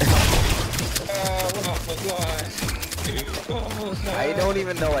 stop it. I don't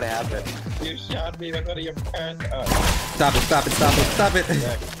even know what happened. You shot me like one of your parents. Stop it, stop it, stop it, stop it.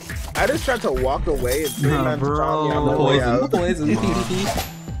 I just tried to walk away and 3 men shot me on the way Poison, out. poison.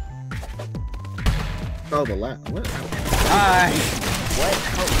 Oh, the last. What? Hi. What?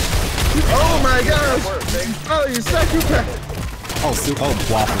 Oh my gosh! Oh, you psychopath! Oh,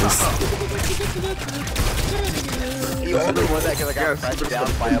 waffles. You only won that because I got pressed down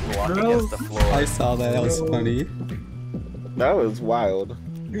by a block against the floor. I saw that. That was funny. That was wild.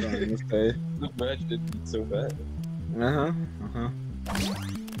 The match didn't beat so bad.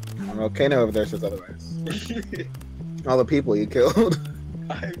 Volcano over there says otherwise. All the people you killed.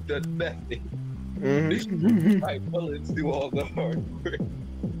 I've done nothing. Mm-hmm. My bullets do all the hard work.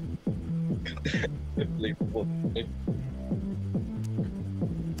 Unbelievable.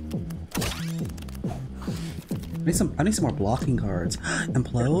 I need some more blocking cards.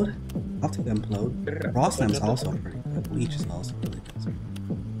 Implode? I'll take Implode. Rostam's also pretty good. Leech is also really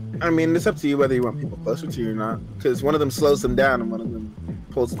good. I mean, it's up to you whether you want people closer to you or not. Because one of them slows them down and one of them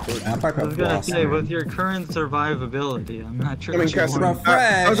pulls them towards you. I'll probably I was put gonna say, Rostam. with your current survivability, I'm not sure I mean, what you Cassie, want.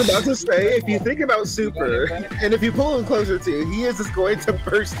 I was about to say, if you think about Super, and if you pull him closer to you, he is just going to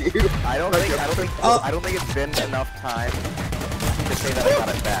burst you. I don't think it's been enough time to say that I got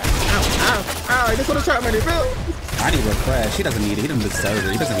it back. Ow, I just want to try my new build. I need refresh. He doesn't need it. He doesn't deserve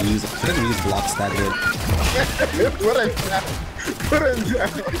it. He doesn't use blocks that good. Put him down.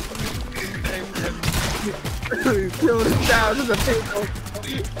 Kill him down. This is a people.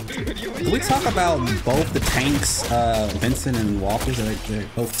 Can we talk about both the tanks, Benson and Waffles? They're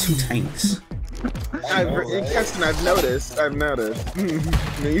both 2 tanks. Keston, I've noticed.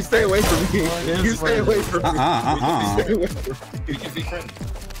 You stay away from me. You stay away from me. You stay away from me. We can be friends.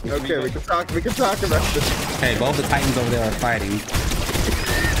 Okay, we can talk about this. Okay, both the Titans over there are fighting.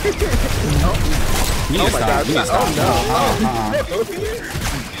 You need to my stop. God, You need to stop.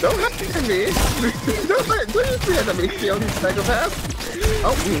 Don't hurt me. Don't you see that me kill these psychopaths?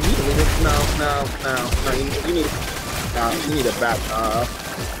 Oh, you need to leave it. No. You need to back off.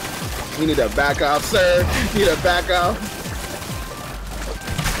 You need to back off, sir. You need to back off.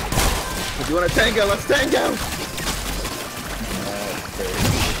 If you want to tango, let's tango.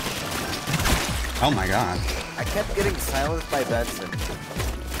 Oh my god. I kept getting silenced by Benson.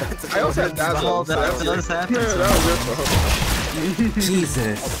 I also had dazzle. That does happen. Yeah, that was your fault.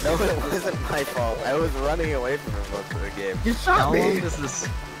 Jesus. No, it wasn't my fault. I was running away from him most of the game. You How shot long me. does this?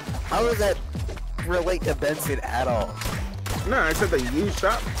 How does that relate to Benson at all? No, I said that you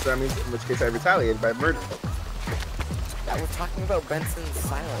shot me, so that means in which case I retaliated by murder. I was talking about Benson's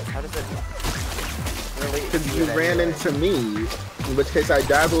silence. How does it relate to Because you you in ran any way? into me, in which case I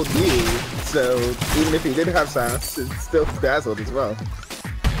dazzled you, so even if he did have silence, it's still dazzled as well.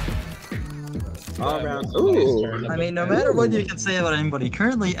 All around. Ooh. I mean, no matter what you can say about anybody,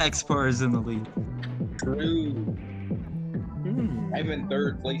 currently X-Bar is in the lead. True. I'm in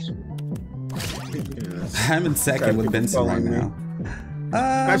 3rd place. I'm in 2nd with Benson right now.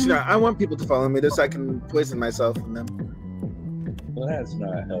 Actually, no, I want people to follow me just so I can poison myself and them. Well, that's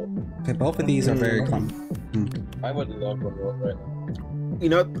not helpful. Okay, both of these are very common. I would love one right now. You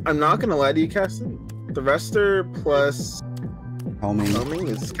know, I'm not gonna lie to you, Caston. The Rester plus homing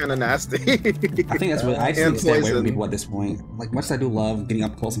is kind of nasty. I think that's really. I just And need to stay away poison. from people at this point. Like, much as I do love getting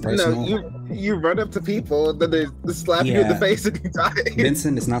up close and personal. No, you run up to people, then they slap you in the Yeah. face and you die.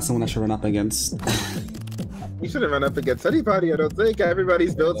 Benson is not someone I should run up against. You shouldn't run up against anybody, I don't think.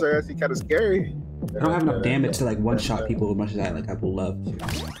 Everybody's builds are actually kind of scary. I don't have enough damage to like one-shot people as much as I would love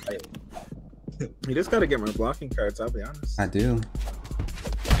to. You just gotta get more blocking cards, I'll be honest. I do.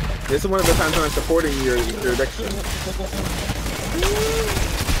 This is one of the times when I'm supporting your addiction.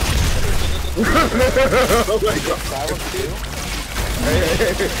 Oh my god.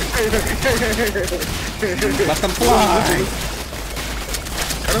 Let them fly!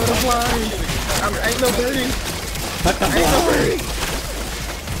 I don't wanna fly. I ain't no birdie. Let them I ain't no fly! birdie.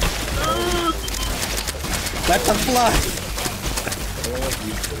 Let them fly.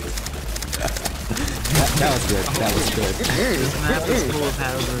 That was good. That was good. This map is full of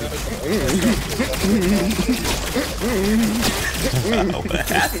hazards. What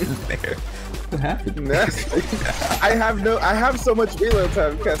happened there? What happened? Nasty. I have so much reload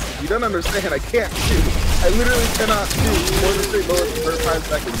time, Cassie. You don't understand. I can't shoot. I literally cannot shoot more than 3 bullets per 5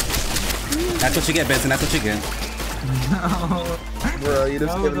 seconds. That's what you get, Benson. That's what you get. No. Bro, you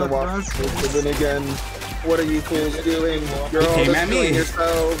just give them the walk. And then again, what are you fools doing? You're all came just at me. killing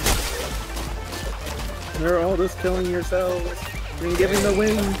yourselves. You're all just killing yourselves and giving the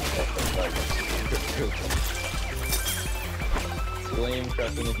win.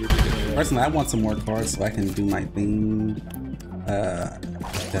 Personally, I want some more cards so I can do my thing.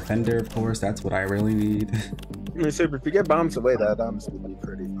 Defender, of course, that's what I really need. I mean, super, if you get bombs away, that honestly would be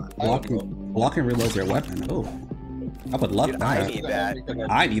pretty fun. Block and reload your weapon. Oh, I would love that. I need that.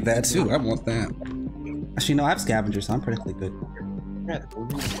 I need that too. I want that. Actually, no, I have scavenger, so I'm pretty good.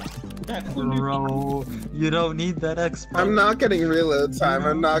 Bro, you don't need that expert. I'm not getting reload time.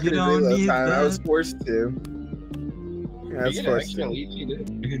 I'm not getting reload time. That. I was forced to. I was forced to.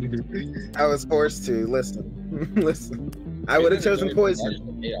 I was forced to. Listen. Listen. I would have chosen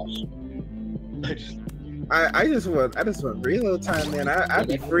poison. I just want reload time, man. I'd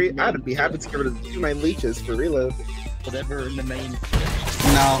be free. I'd be happy to get rid of my leeches for reload. Whatever in the main.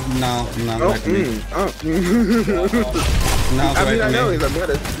 No. No. No, I mean, I know he's a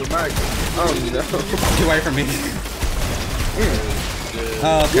meta. Oh no. Get away from me.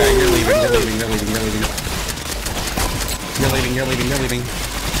 Oh, okay, you're leaving. You're leaving. You're leaving. You're leaving. You're leaving. You're leaving. You're leaving.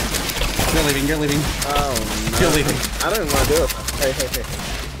 You're leaving. You're leaving. Oh no. You're leaving. I don't even want to do it. Hey.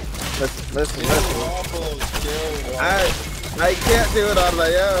 Listen. I can't do it on my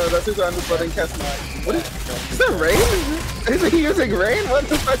own. That's just I'm just letting Cassie. What is that rain? Is he using rain? What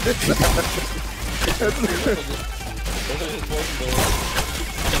the fuck is that?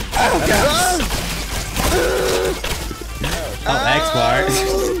 Oh god. Oh, X-Bar.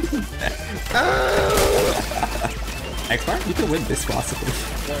 X-Bar? You could win this possibly.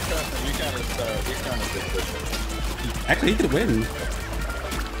 Actually, he could win.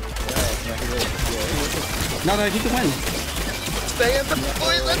 No, he could win. Stay in the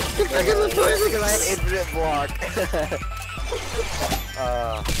poison! Stay in the poison! I had infinite block.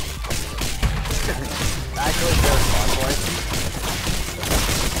 Actually, there's spawn point.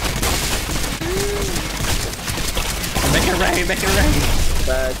 Make it rain, make it rain!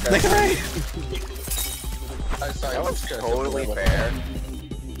 Make it rain! That was totally fair.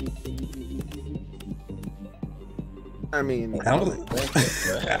 I mean, I don't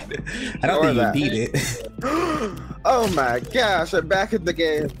think you need it. Oh my gosh, I'm back in the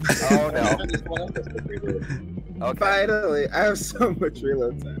game. Oh no. Okay. Finally, I have so much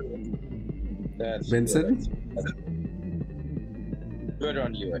reload time. Benson? Good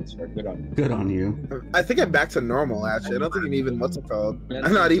on you, expert. Good on you. Good on you. I think I'm back to normal, actually. I don't think I'm even, what's it called?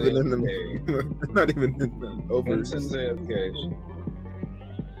 I'm not even in the, I'm not even in the overs.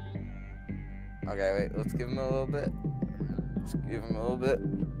 Okay, wait, let's give him a little bit. Let's give him a little bit.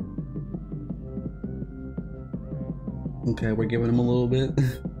 Okay, we're giving him a little bit.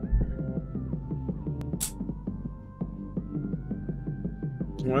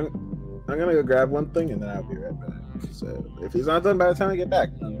 I'm gonna go grab one thing and then I'll be right back. So if he's not done by the time I get back,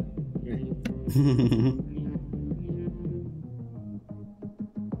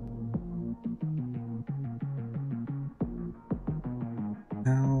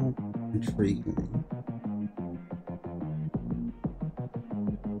 How intriguing.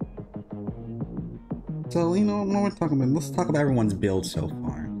 So, you know, when we're talking about, let's talk about everyone's build so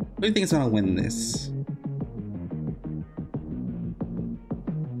far. What do you think is gonna win this?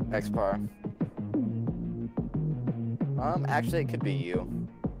 X-Par. Actually, it could be you.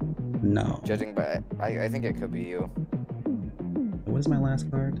 No. Judging by, I think it could be you. What is my last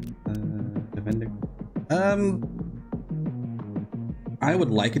card? Defender. I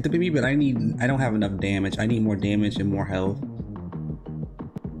would like it to be me, but I don't have enough damage. I need more damage and more health.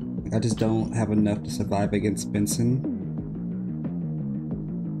 I just don't have enough to survive against Benson.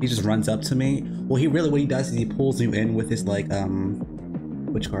 He just runs up to me. Well, what he does is he pulls you in with his, like,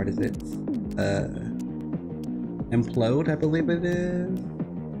 which card is it? Implode, I believe it is.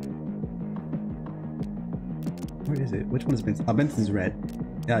 Where is it? Which one is Benson? Oh, Benson's red.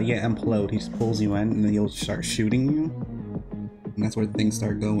 Yeah, Implode. He just pulls you in and then he'll start shooting you. And that's where things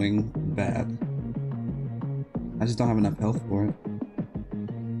start going bad. I just don't have enough health for it.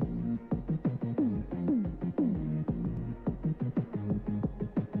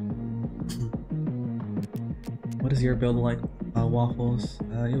 What is your build like, Waffles?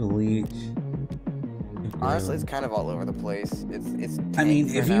 You have a leech. You Honestly, it's kind of all over the place. It's tank I mean,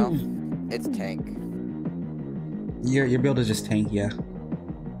 for if now. you It's tank. your build is just tank, yeah.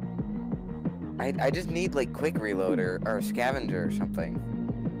 I just need like quick reload or scavenger or something.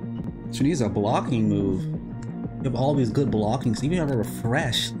 She needs a blocking move. You have all these good blocking, so even if you have a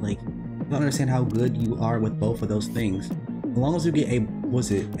refresh, like, you don't understand how good you are with both of those things. As long as you get a,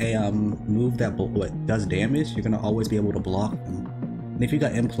 move that what does damage, you're gonna always be able to block them. And if you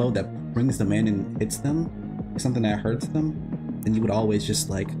got implode that brings them in and hits them, or something that hurts them, then you would always just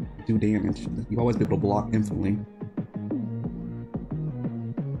like do damage. You'd always be able to block instantly.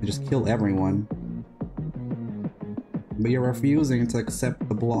 And just kill everyone. But you're refusing to accept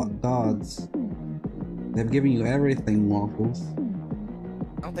the block gods. They've given you everything, Waffles.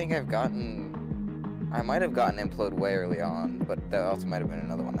 I don't think I've gotten. I might have gotten implode way early on, but that also might have been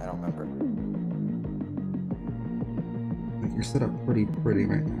another one. I don't remember. Like, you're set up pretty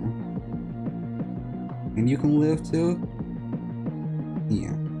right now. And you can live too?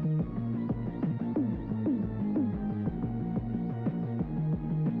 Yeah.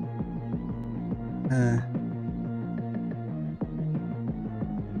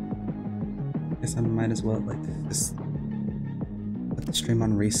 Guess I might as well like just put the stream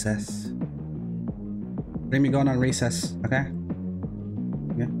on recess. Stream, you going on recess, okay?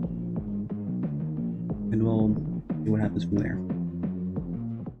 Yeah. And we'll see what happens from there.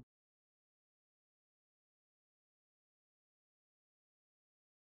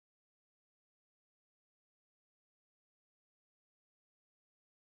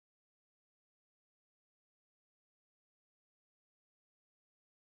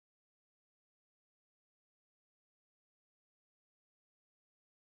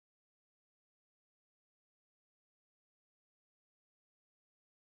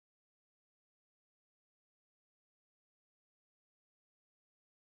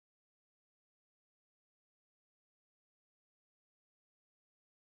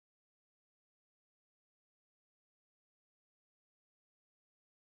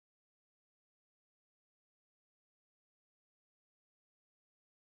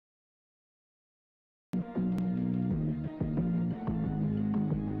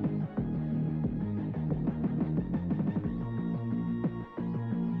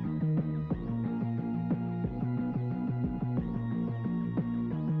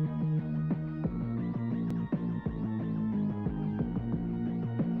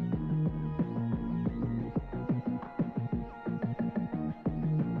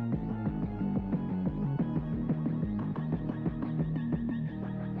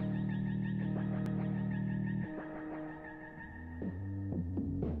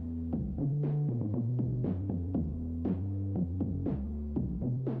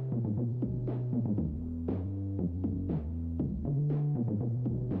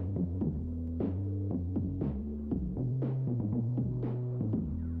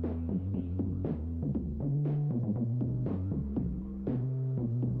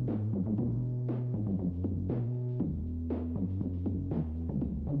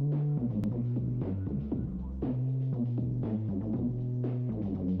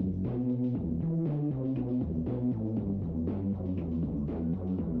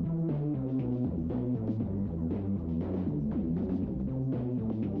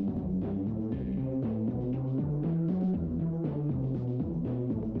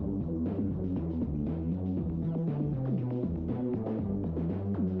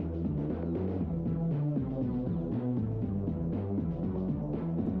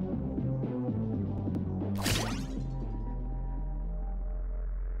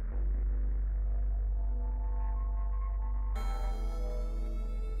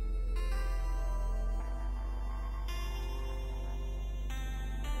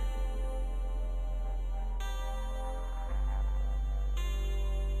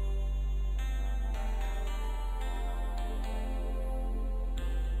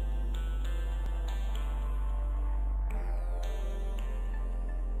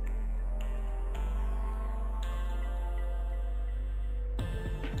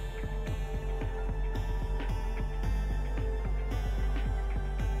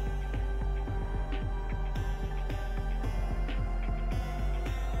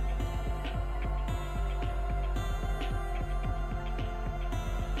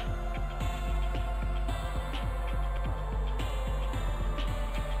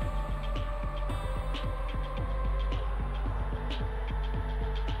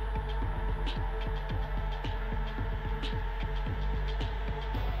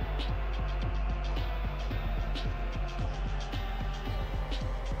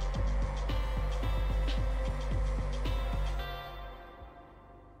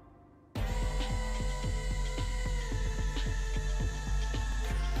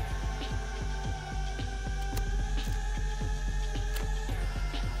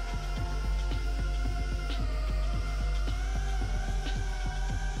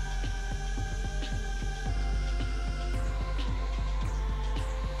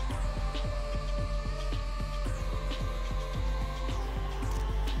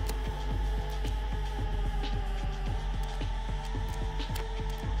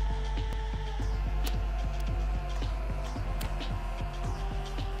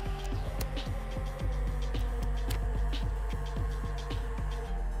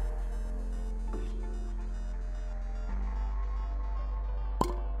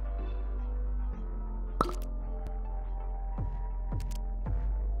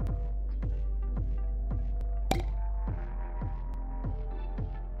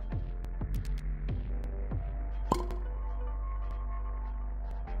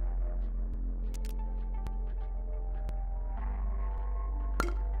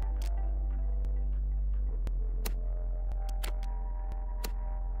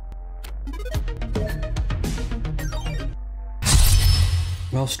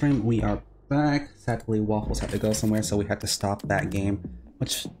 Well, stream, we are back. Sadly, Waffles had to go somewhere, so we had to stop that game.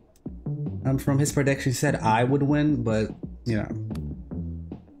 Which, from his prediction, he said I would win, but, you know,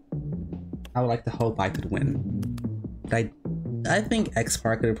 I would like to hope I could win. But I think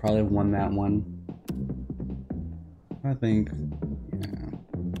X-Par could have probably won that one. I think, yeah.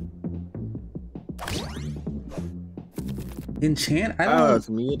 Enchant, I don't know. Oh, it's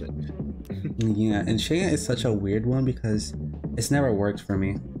muted. Yeah, Enchant is such a weird one because it's never worked for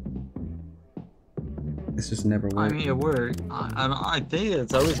me. It's just never worked. I mean, it worked. I think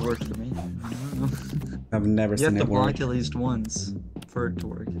it's always worked for me. I don't know. I've never You seen have it to work. block at least once for it to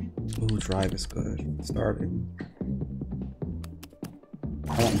work. Ooh, drive is good. Starting.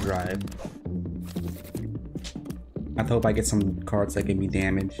 I want drive. I hope I get some cards that give me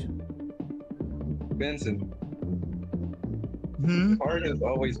damage. Benson, Hmm? Park has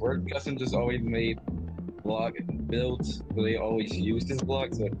always worked. Justin just always made block builds, so they always used his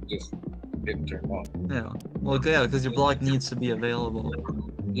block, so it just didn't turn off. Yeah. Well, yeah, because your block needs to be available.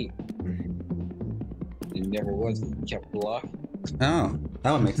 It never was. He kept block. Oh,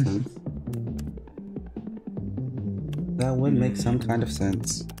 that would make sense. That would make some kind of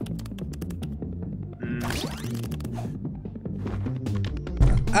sense.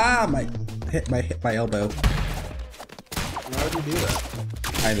 Ah, hit my elbow. Why would you do that?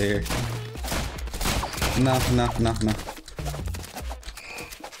 Hi there. No.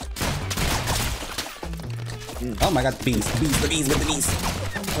 Oh my god, the bees with the bees.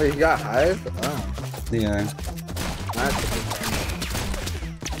 Oh, you got hive? Oh, Yeah. that's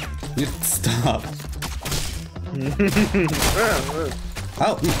You stop.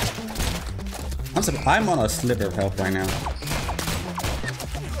 Oh. I'm on a sliver of health right now.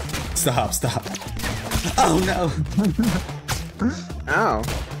 Stop. Oh no. Ow.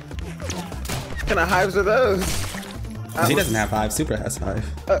 What kind of hives are those? He doesn't have hive, Super has hive.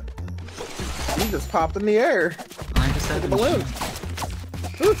 You just popped in the air. I just had The to balloon.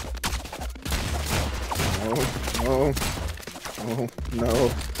 Oh, no.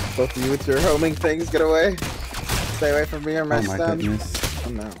 Both of you with your homing things, get away. Stay away from me or my Oh my son. goodness. Oh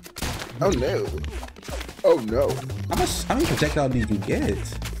no. Oh no. Oh no. How many projectile did you get?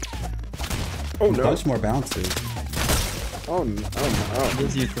 Oh A no. bunch more bounces. Oh no. Oh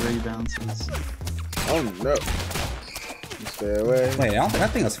gives you 3 bounces. no. Oh no. Stay away. Wait, I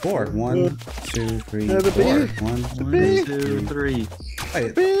think it's 4. 1, 2, 3, Yeah, the 4. bee. 1, 1, 2, 3.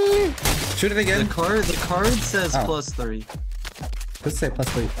 Wait, Beep. shoot it The again. card says Oh. +3. Let's say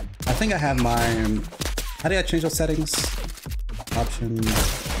 +3. I think I have my. How do I change those settings? Options.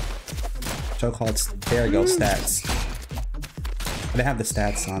 Show calls. There you go. Stats. I didn't have the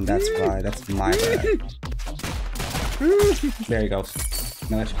stats on. That's why. That's my bad. There you go.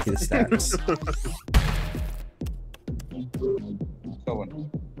 Now that should be the stats. Someone.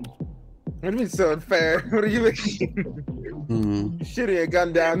 What do you mean so unfair? What do you mean? Shooting a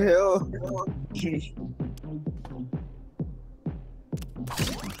gun downhill.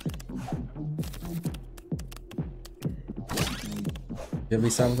 Give me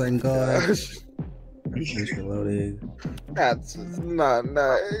something good. Gosh, Finish reloading. that's just not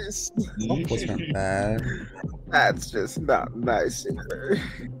nice. Was not bad. That's just not nice.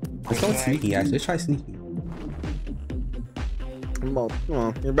 Let's go sneaky, actually. Let's try sneaky. Come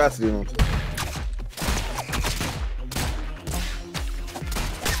on, you're about to do multi.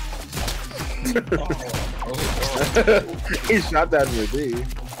 He shot that in your D.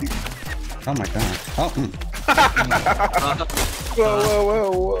 Oh my god. Oh,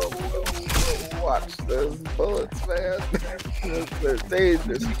 Whoa. Watch those bullets, man. They're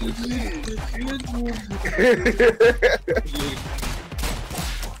dangerous.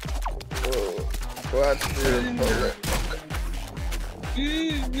 Whoa. Watch your bullet.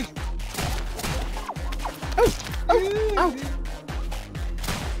 Ow!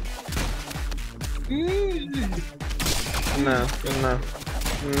 No.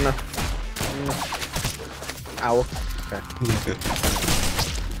 Ow.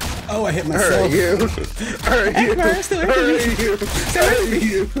 oh, I hit Are myself. you? Are you? Still Are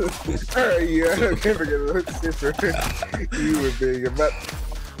you? Are you? I don't care for the super. You were being a butt.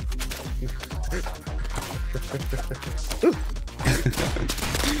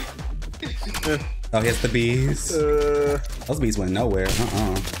 Oh, here's the bees. Those bees went nowhere.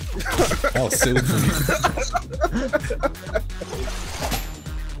 That was super.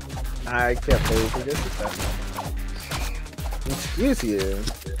 I can't believe we get that. Excuse you.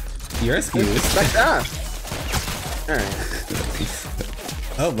 Your excuse. Like that. Alright.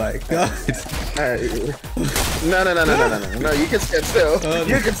 Oh my god. Alright. No. No, you can stand still.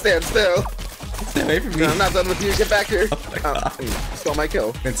 You can stand still. Stay away from me. No, I'm not done with you. Get back here. Oh my God. He stole my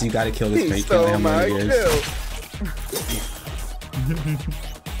kill. Benson, you gotta kill this He fake. stole my Kill. kill.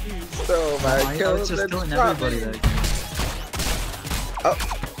 Stole my I kill. was just then killing shot everybody me. that game. Oh.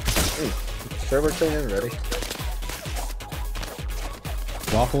 Sure, we're clean and ready.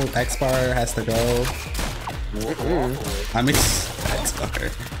 Waffle X-Bar has to go. I mean, X-Bar.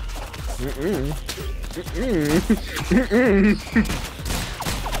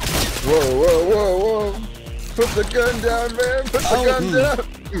 Whoa, whoa, whoa, whoa. Put the gun down, man. Put the gun down.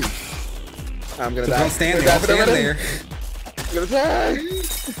 I'm gonna die. Don't stand I'm there. gonna Don't die, stand there. I'm gonna die.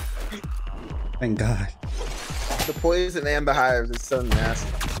 Thank God. The poison and the hives is so nasty.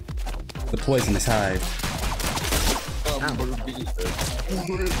 The poisonous hive. Alright,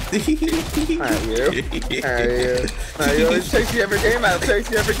 you. Alright, You always chase you every game. I'll chase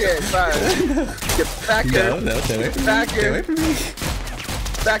you every game. Fine. Get back here. No, stay away. Get back Stay away here. from me.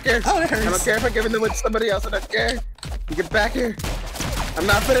 Back here. Oh, that hurts. I don't care if I'm giving them with somebody else. I don't care. You get back here. I'm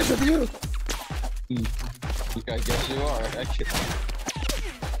not finished with you. I guess you are.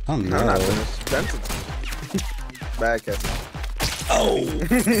 Oh no. I'm not finished. Benson. Bad catch. Oh.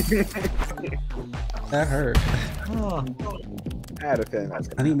 That hurt. Oh. I had a feeling that's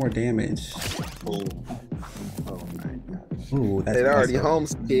I gonna need more damage. Oh my gosh. Ooh, that's They're already messed up. home,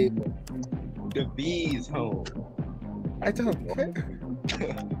 Steve. The bee's home. I don't care.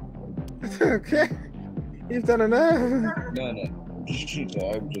 I don't care. You've done enough. No. So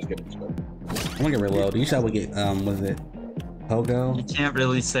I'm just getting started. I'm gonna get reload. You should get what is it? Pogo? You can't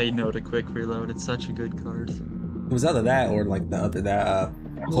really say no to quick reload. It's such a good card. It was either that or like the other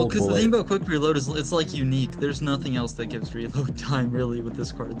Well, cold because the bullet. thing about quick reload is it's like unique. There's nothing else that gives reload time really with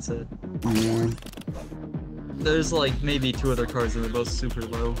this card set. Mm. There's like maybe 2 other cards that are both super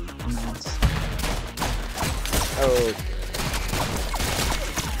low amounts. Oh.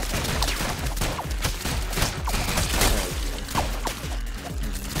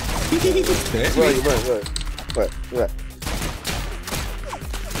 What?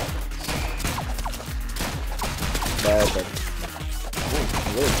 Bad, but...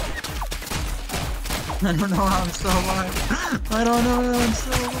 I don't know how I'm still alive. I don't know how I'm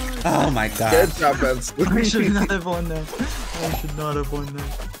still alive. Oh my God. Good job, Benson. I should not have won that. I should not have won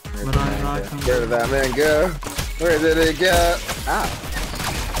that. But I'm not gonna. Where did that man go? Where did it go? Ah.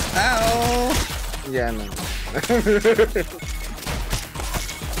 Ow! Yeah, no.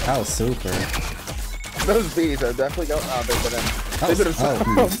 That was super. Those bees are definitely going. Oh, they've been in. That They've was, been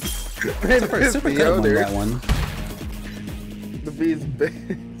oh, in. super could have won that one. The bees big.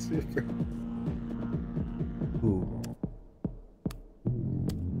 Super. Ooh.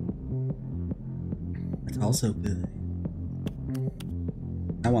 That's also good.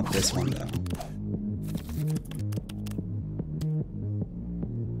 I want this one though.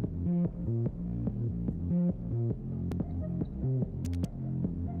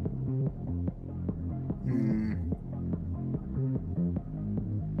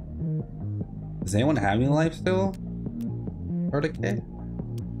 Does anyone have any life still? Or decay?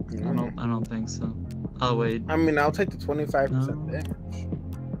 I don't think so. Oh wait. I mean, I'll take the 25% damage.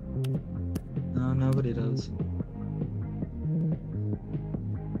 No, nobody does.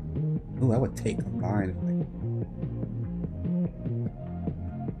 Ooh, I would take mine.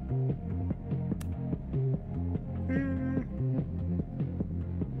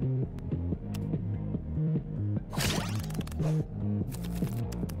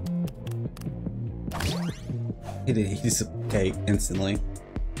 He did. He just okay instantly.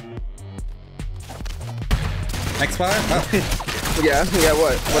 X5? Oh. Yeah.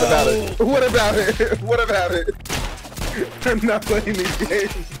 What? What about it? What about it? What about it? I'm not playing these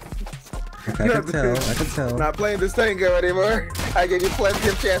games. Okay, I can tell. Not playing this tango anymore. I gave you plenty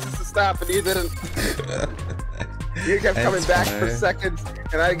of chances to stop, and you didn't. You kept coming back for seconds,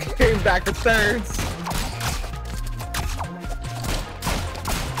 and I came back for thirds.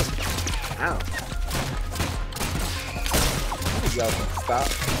 Ow. Y'all can stop.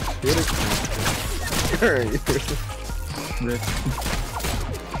 Rip.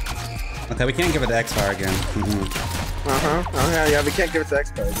 Okay, we can't give it to X-Fire again. Oh yeah, we can't give it to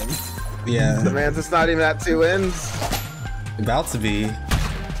X-Fire again. Yeah. The man's just not even at 2 wins. About to be.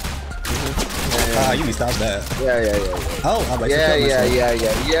 Yeah. You can stop that. Yeah. Oh, I'm about to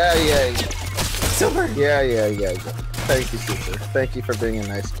Yeah. Super. Yeah. Thank you, Super. Thank you for being a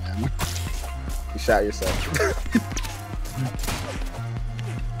nice man. You shot yourself.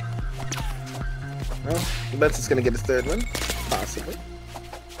 Well, Benson's gonna get his 3rd win. Possibly.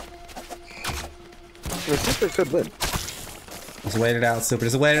 The Super could win. Just wait it out, Super.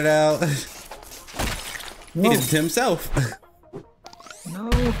 Just wait it out. He did it to himself. No.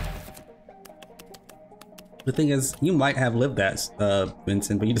 The thing is, you might have lived that,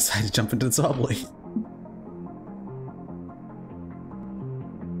 Benson, but you decided to jump into the subway.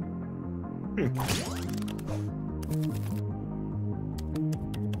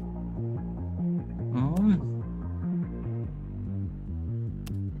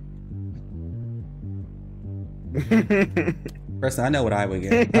 Person, I know what I would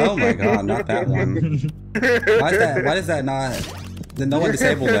get. Oh my god, not that one. Why is that? Why is that not? Did no one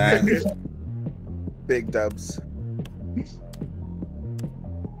disable that? Big dubs.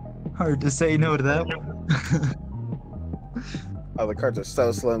 Hard to say no to that one. Oh, the cards are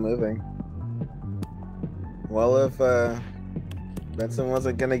so slow moving. Well, if Benson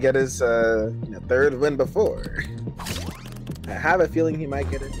wasn't gonna get his third win before, I have a feeling he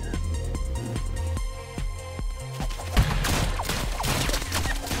might get it now.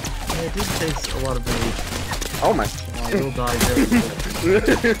 Yeah, it did take a lot of rage. Oh my! You'll die very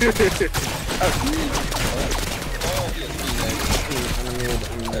quick.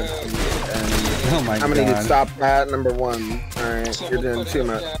 Oh my god. I'm gonna need to stop that, number one. Alright, you're doing too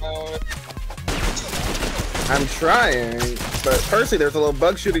much. I'm trying, but Percy, there's a little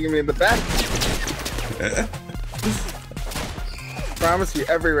bug shooting at me in the back. Promise you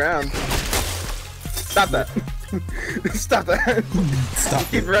every round. Stop that. Stop that. Stop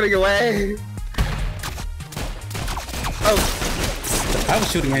Keep it. running away. Oh. I was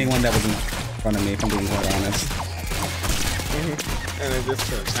shooting anyone that was in front of me, if I'm being quite honest. And it just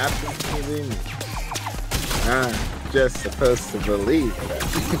happens to be me. I'm just supposed to believe that.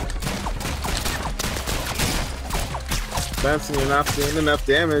 Benson, you're not doing enough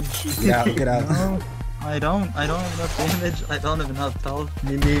damage. Get out, get out. No, I don't have enough damage. I don't have enough health.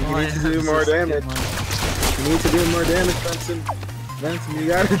 You need to do more damage. You need to do more damage, Benson. Benson, you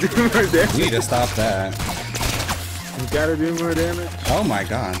gotta do more damage. You need to stop that. You gotta do more damage. Oh my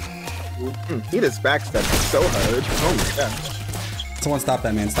god. He just backstepped so hard. Oh my gosh. Someone stop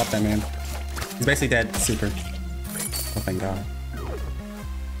that man, stop that man. He's basically dead. Super. Oh thank god.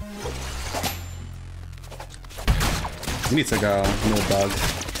 You need to go, little bug.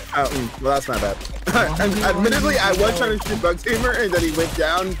 Oh, well that's not bad. Admittedly, I was trying to shoot Bug Tamer and then he went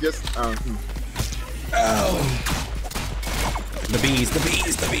down just, Oh. The bees, the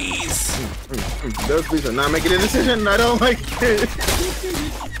bees, the bees! Those bees are not making a decision. I don't like it.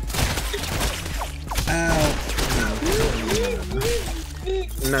 Ow.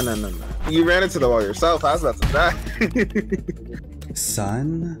 No. You ran into the wall yourself. I was about to die.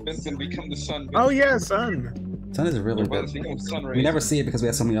 Sun? Benson, become the sun. Oh yeah, sun. Sun is really good. Benson, become sun We never see it because we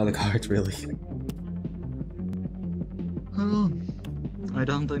have so many other cards, really. I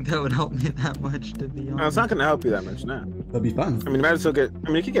don't think that would help me that much, to be honest. No, it's not gonna help you that much now. That'd be fun. I mean, you might as well get. I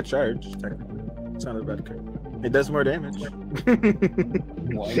mean, you could get charged. Technically, it's not a bad card. It does more damage.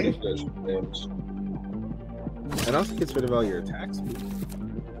 Why does damage? It also gets rid of all your attacks.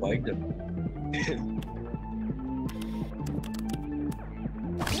 Like it.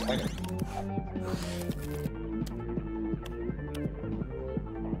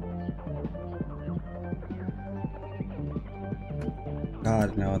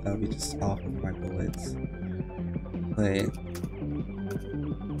 God, no, that would be just off of my bullets. Wait.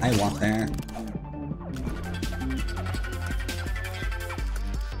 I want that.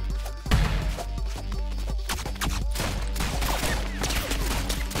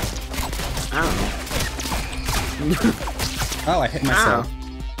 Ow. Oh, I hit myself.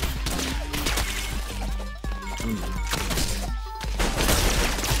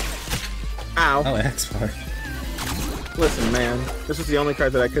 Ow. Oh, X-Bar. Listen, man. This was the only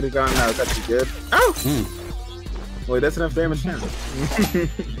card that I could have gotten that was actually good. Oh! Wait, that's enough damage now. There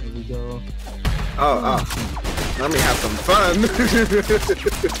we go. Oh. Let me have some fun.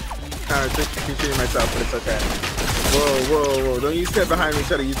 I was just shooting myself, but it's okay. Whoa. Don't you step behind me,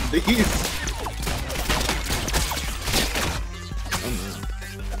 try to use these.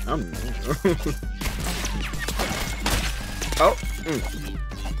 Oh no. Oh.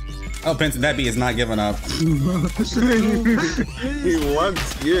 Oh, Benson, that bee is not giving up. He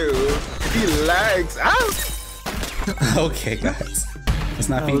wants you. He lags. Ow! Okay, guys. It's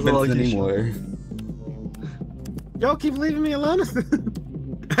not being was a Benson lucky anymore. Y'all keep leaving me alone.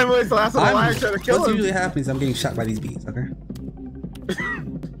 I'm always the last one alive trying to kill What's him. usually happening is I'm getting shot by these bees, okay?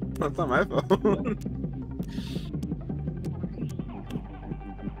 That's not my fault.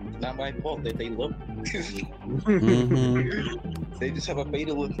 Not my fault that they look. They just have a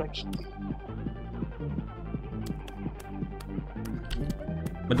fatal attraction.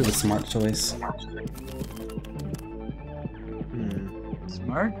 What do the smart choice?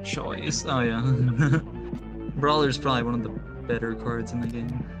 Smart choice. Oh yeah. Brawler's probably one of the better cards in the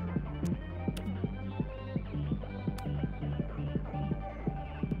game.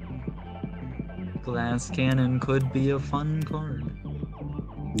 Glass cannon could be a fun card.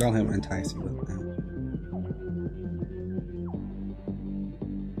 Don't have entice you with that.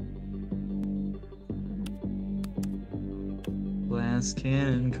 Glass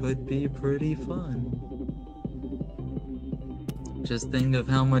cannon could be pretty fun. Just think of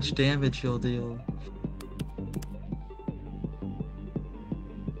how much damage you'll deal.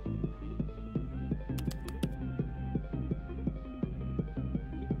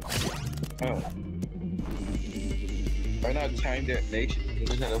 Oh. Why not time detonation? You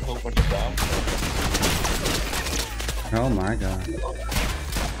just had a whole bunch of bombs. Oh my god.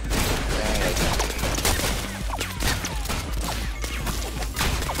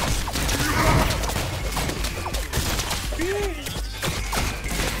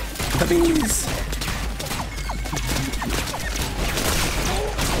 The bees!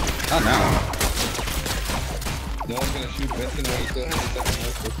 Oh no. No one's gonna shoot Benson when he still has a second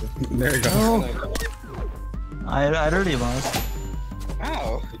life. There you go. Oh, I'd already lost.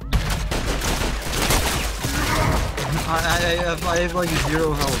 Ow! I have like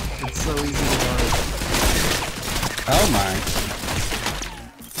 0 health. It's so easy to Oh my.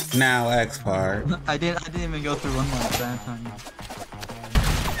 Now X part. lose. I didn't even go through one lap that time.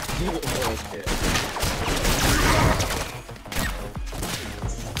 Okay.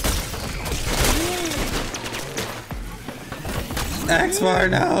 X bar,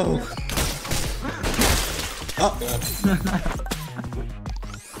 no. Oh.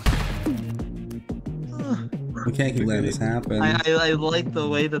 We can't keep letting this happen. I like the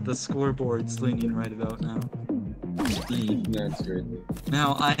way that the scoreboard's swinging right about now. That's great.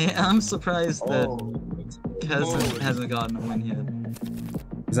 Now I am surprised that Oh, hasn't gotten a win yet.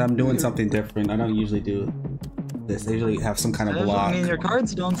 Because I'm doing something different. I don't usually do this. I usually have some kind of block. I mean, your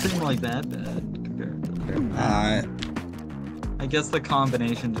cards don't seem like that bad compared to them. I guess the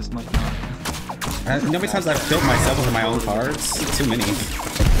combination just might not. You know how many times I've killed myself with my own cards? Too many.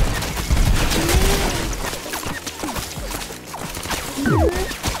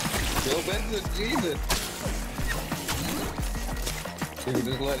 Bill Benson, Jesus! You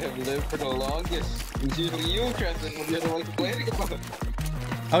just let him live for the longest. It's usually you, Trenton, when you're the one complaining about it.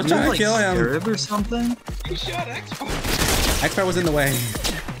 I was trying to like kill him. Scarab or something? You shot X-Box! X-Bar was in the way.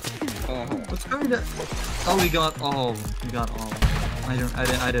 What's card? Oh, we got all. We got all. I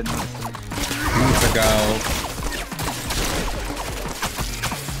didn't notice that. Need to go.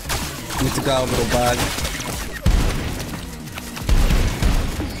 Need to go, little bug.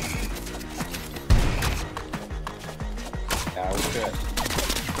 Now we're good.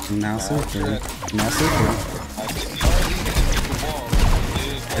 Now super. Now super. I think you already hit the wall.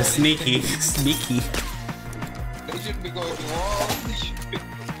 It's sneaky. Sneaky. They shouldn't be going through walls.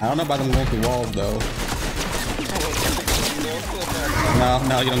 I don't know about them going through walls though.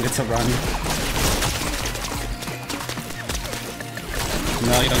 No, you don't get to run.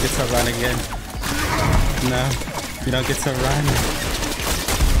 No, you don't get to run again. No, you don't get to run.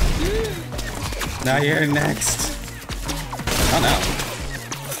 Now you're next. Oh no.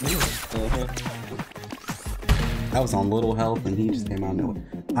 I was on little health and he just came out of nowhere.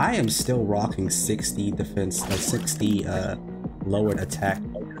 I am still rocking 60 defense, like 60 lowered attack.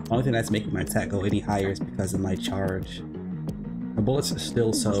 The only thing that's making my attack go any higher is because of my charge. My bullets are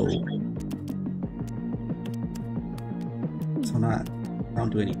still so not. I don't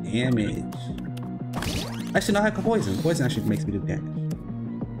do any damage. Actually, no, I have poison. Poison actually makes me do damage.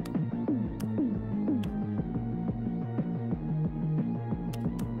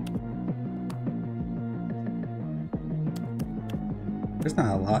 There's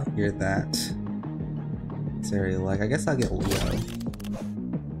not a lot here that it's very like. I guess I'll get Leo.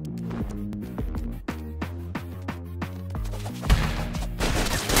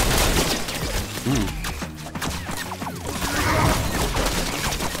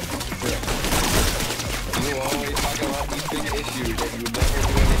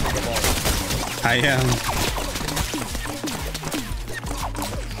 I am.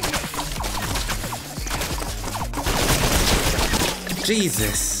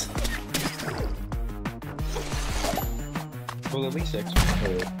 Jesus. Well, at least X.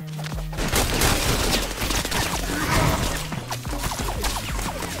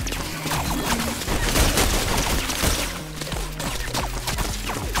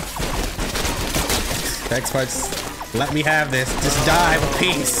 Experts, let me have this. Just die with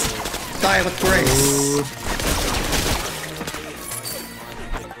peace. Die with grace.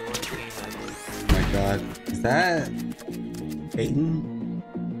 Oh my god. Is that Peyton?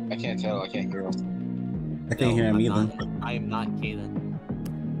 I can't tell. I can't hear him. I can't hear him either. I am not Kaden.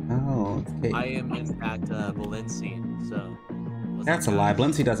 Oh, it's Peyton. I am in fact Valencian, so That's a lie.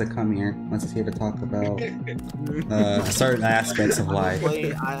 Blincy doesn't come here unless he's here to talk about certain aspects of life.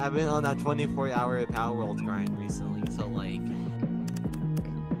 I've been on that 24-hour Power World grind recently, so like.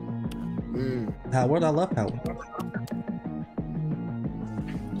 Power World, I love Power World.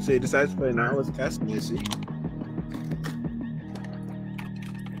 So he decides to play now with Cassie, see?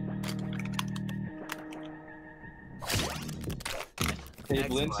 Hey,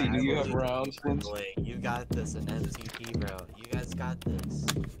 Lindsay, do you have rounds, Lindsay? You got this in MCP, bro. You guys got this.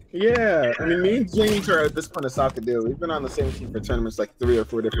 Yeah, I mean, me and James are at this point a soccer deal. We've been on the same team for tournaments like 3 or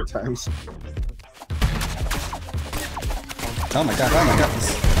 4 different times. Oh my god, oh my god.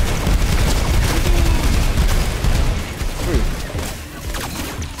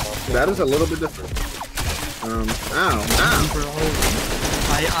 That is a little bit different. Ow.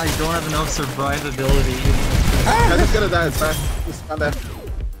 I don't have enough survivability. I just gotta die as fast. Just found that.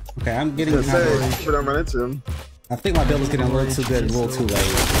 Okay, I'm getting But I'm running into him. I think my build is getting a little too good, a little too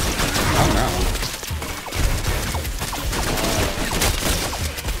late. I don't know.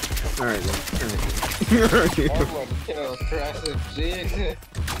 Alright,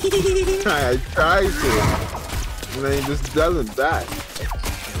 I try to. And then he just doesn't die.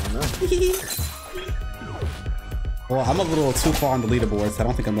 Well, I'm a little too far on the leaderboard, so I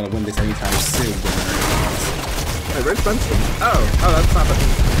don't think I'm gonna win this anytime soon. Hey, where's Benson? Oh, that's not bad.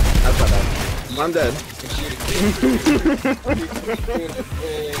 That's not bad. I'm dead.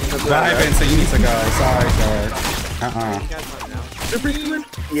 Bye, Benson, you need to go. Sorry, sir.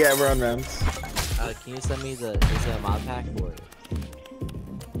 Yeah, we're on rounds. Can you send me the mod pack for it?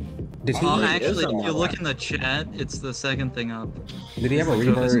 Did he? Actually, if you look in the chat, it's the second thing up. Did he ever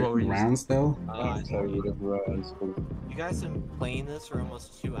revert rounds though? You guys been playing this for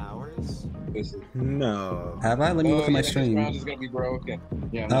almost 2 hours? No. Have I? Let me look at my stream. Round is gonna be broken.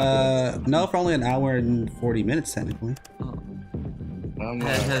 No, for only an hour and 40 minutes technically.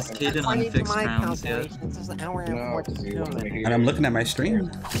 Has Caden unfixed rounds yet? And I'm looking at my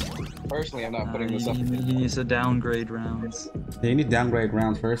stream. Personally, I'm not putting this up. He needs to downgrade rounds. Yeah, you need to downgrade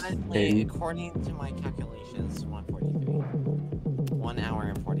rounds first. Wait, according to my calculations, 143. 1 hour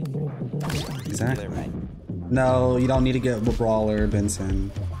and 43. Exactly. Right. No, you don't need to get a brawler,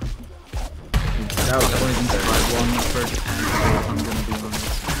 Benson.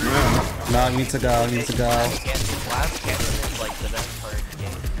 No, you need to go. You need to go.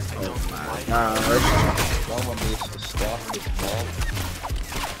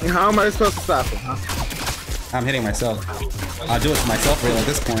 How am I supposed to stop him? I'm hitting myself. I'll do it to myself really at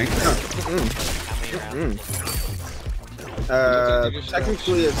this point.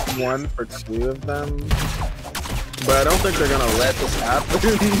 Technically it's 1 for 2 of them, but I don't think they're gonna let this happen.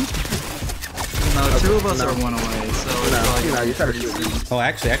 No, 2 of us are 1 away, so you try to shoot me. Oh,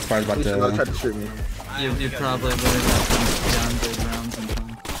 actually, X-Bar's about to... try to shoot me. You probably would have some downgrade rounds in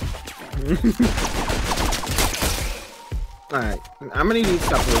time. Alright, I'm gonna need you to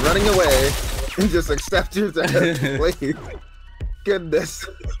stop running away and just accept your death, please. Goodness.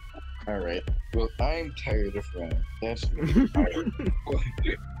 Alright, well, I'm tired of running. That's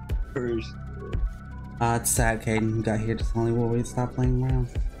first. It's sad, Caden. You got here just only when we stop playing around.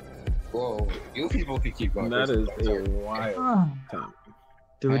 Whoa, you people can keep going. That is a wild time.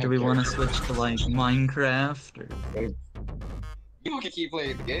 Do we want to switch to like Minecraft? Or... People can keep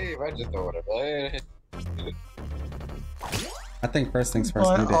playing the game. I just don't want to play it. I think first things first.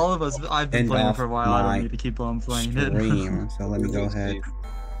 Well, all of us, I've been playing for a while. I don't need to keep on playing it. So let me go ahead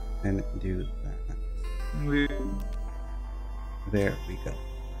and do that. There we go.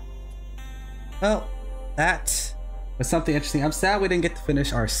 Well, that was something interesting. I'm sad we didn't get to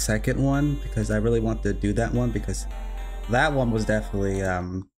finish our second one because I really want to do that one because that one was definitely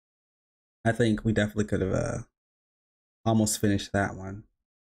I think we definitely could have almost finished that one.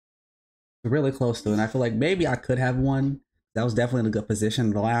 We're really close to it. And I feel like maybe I could have won. That was definitely in a good position.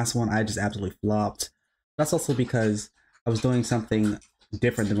 The last one I just absolutely flopped. That's also because I was doing something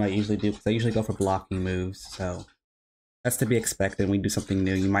different than what I usually do because I usually go for blocking moves. So that's to be expected. When you do something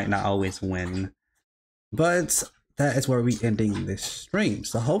new, you might not always win. But that is where we're ending this stream.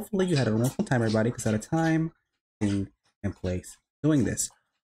 So hopefully you had a wonderful time, everybody, because at a time, thing, and place doing this.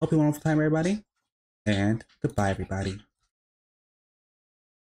 Hope you had a wonderful time, everybody. And goodbye, everybody.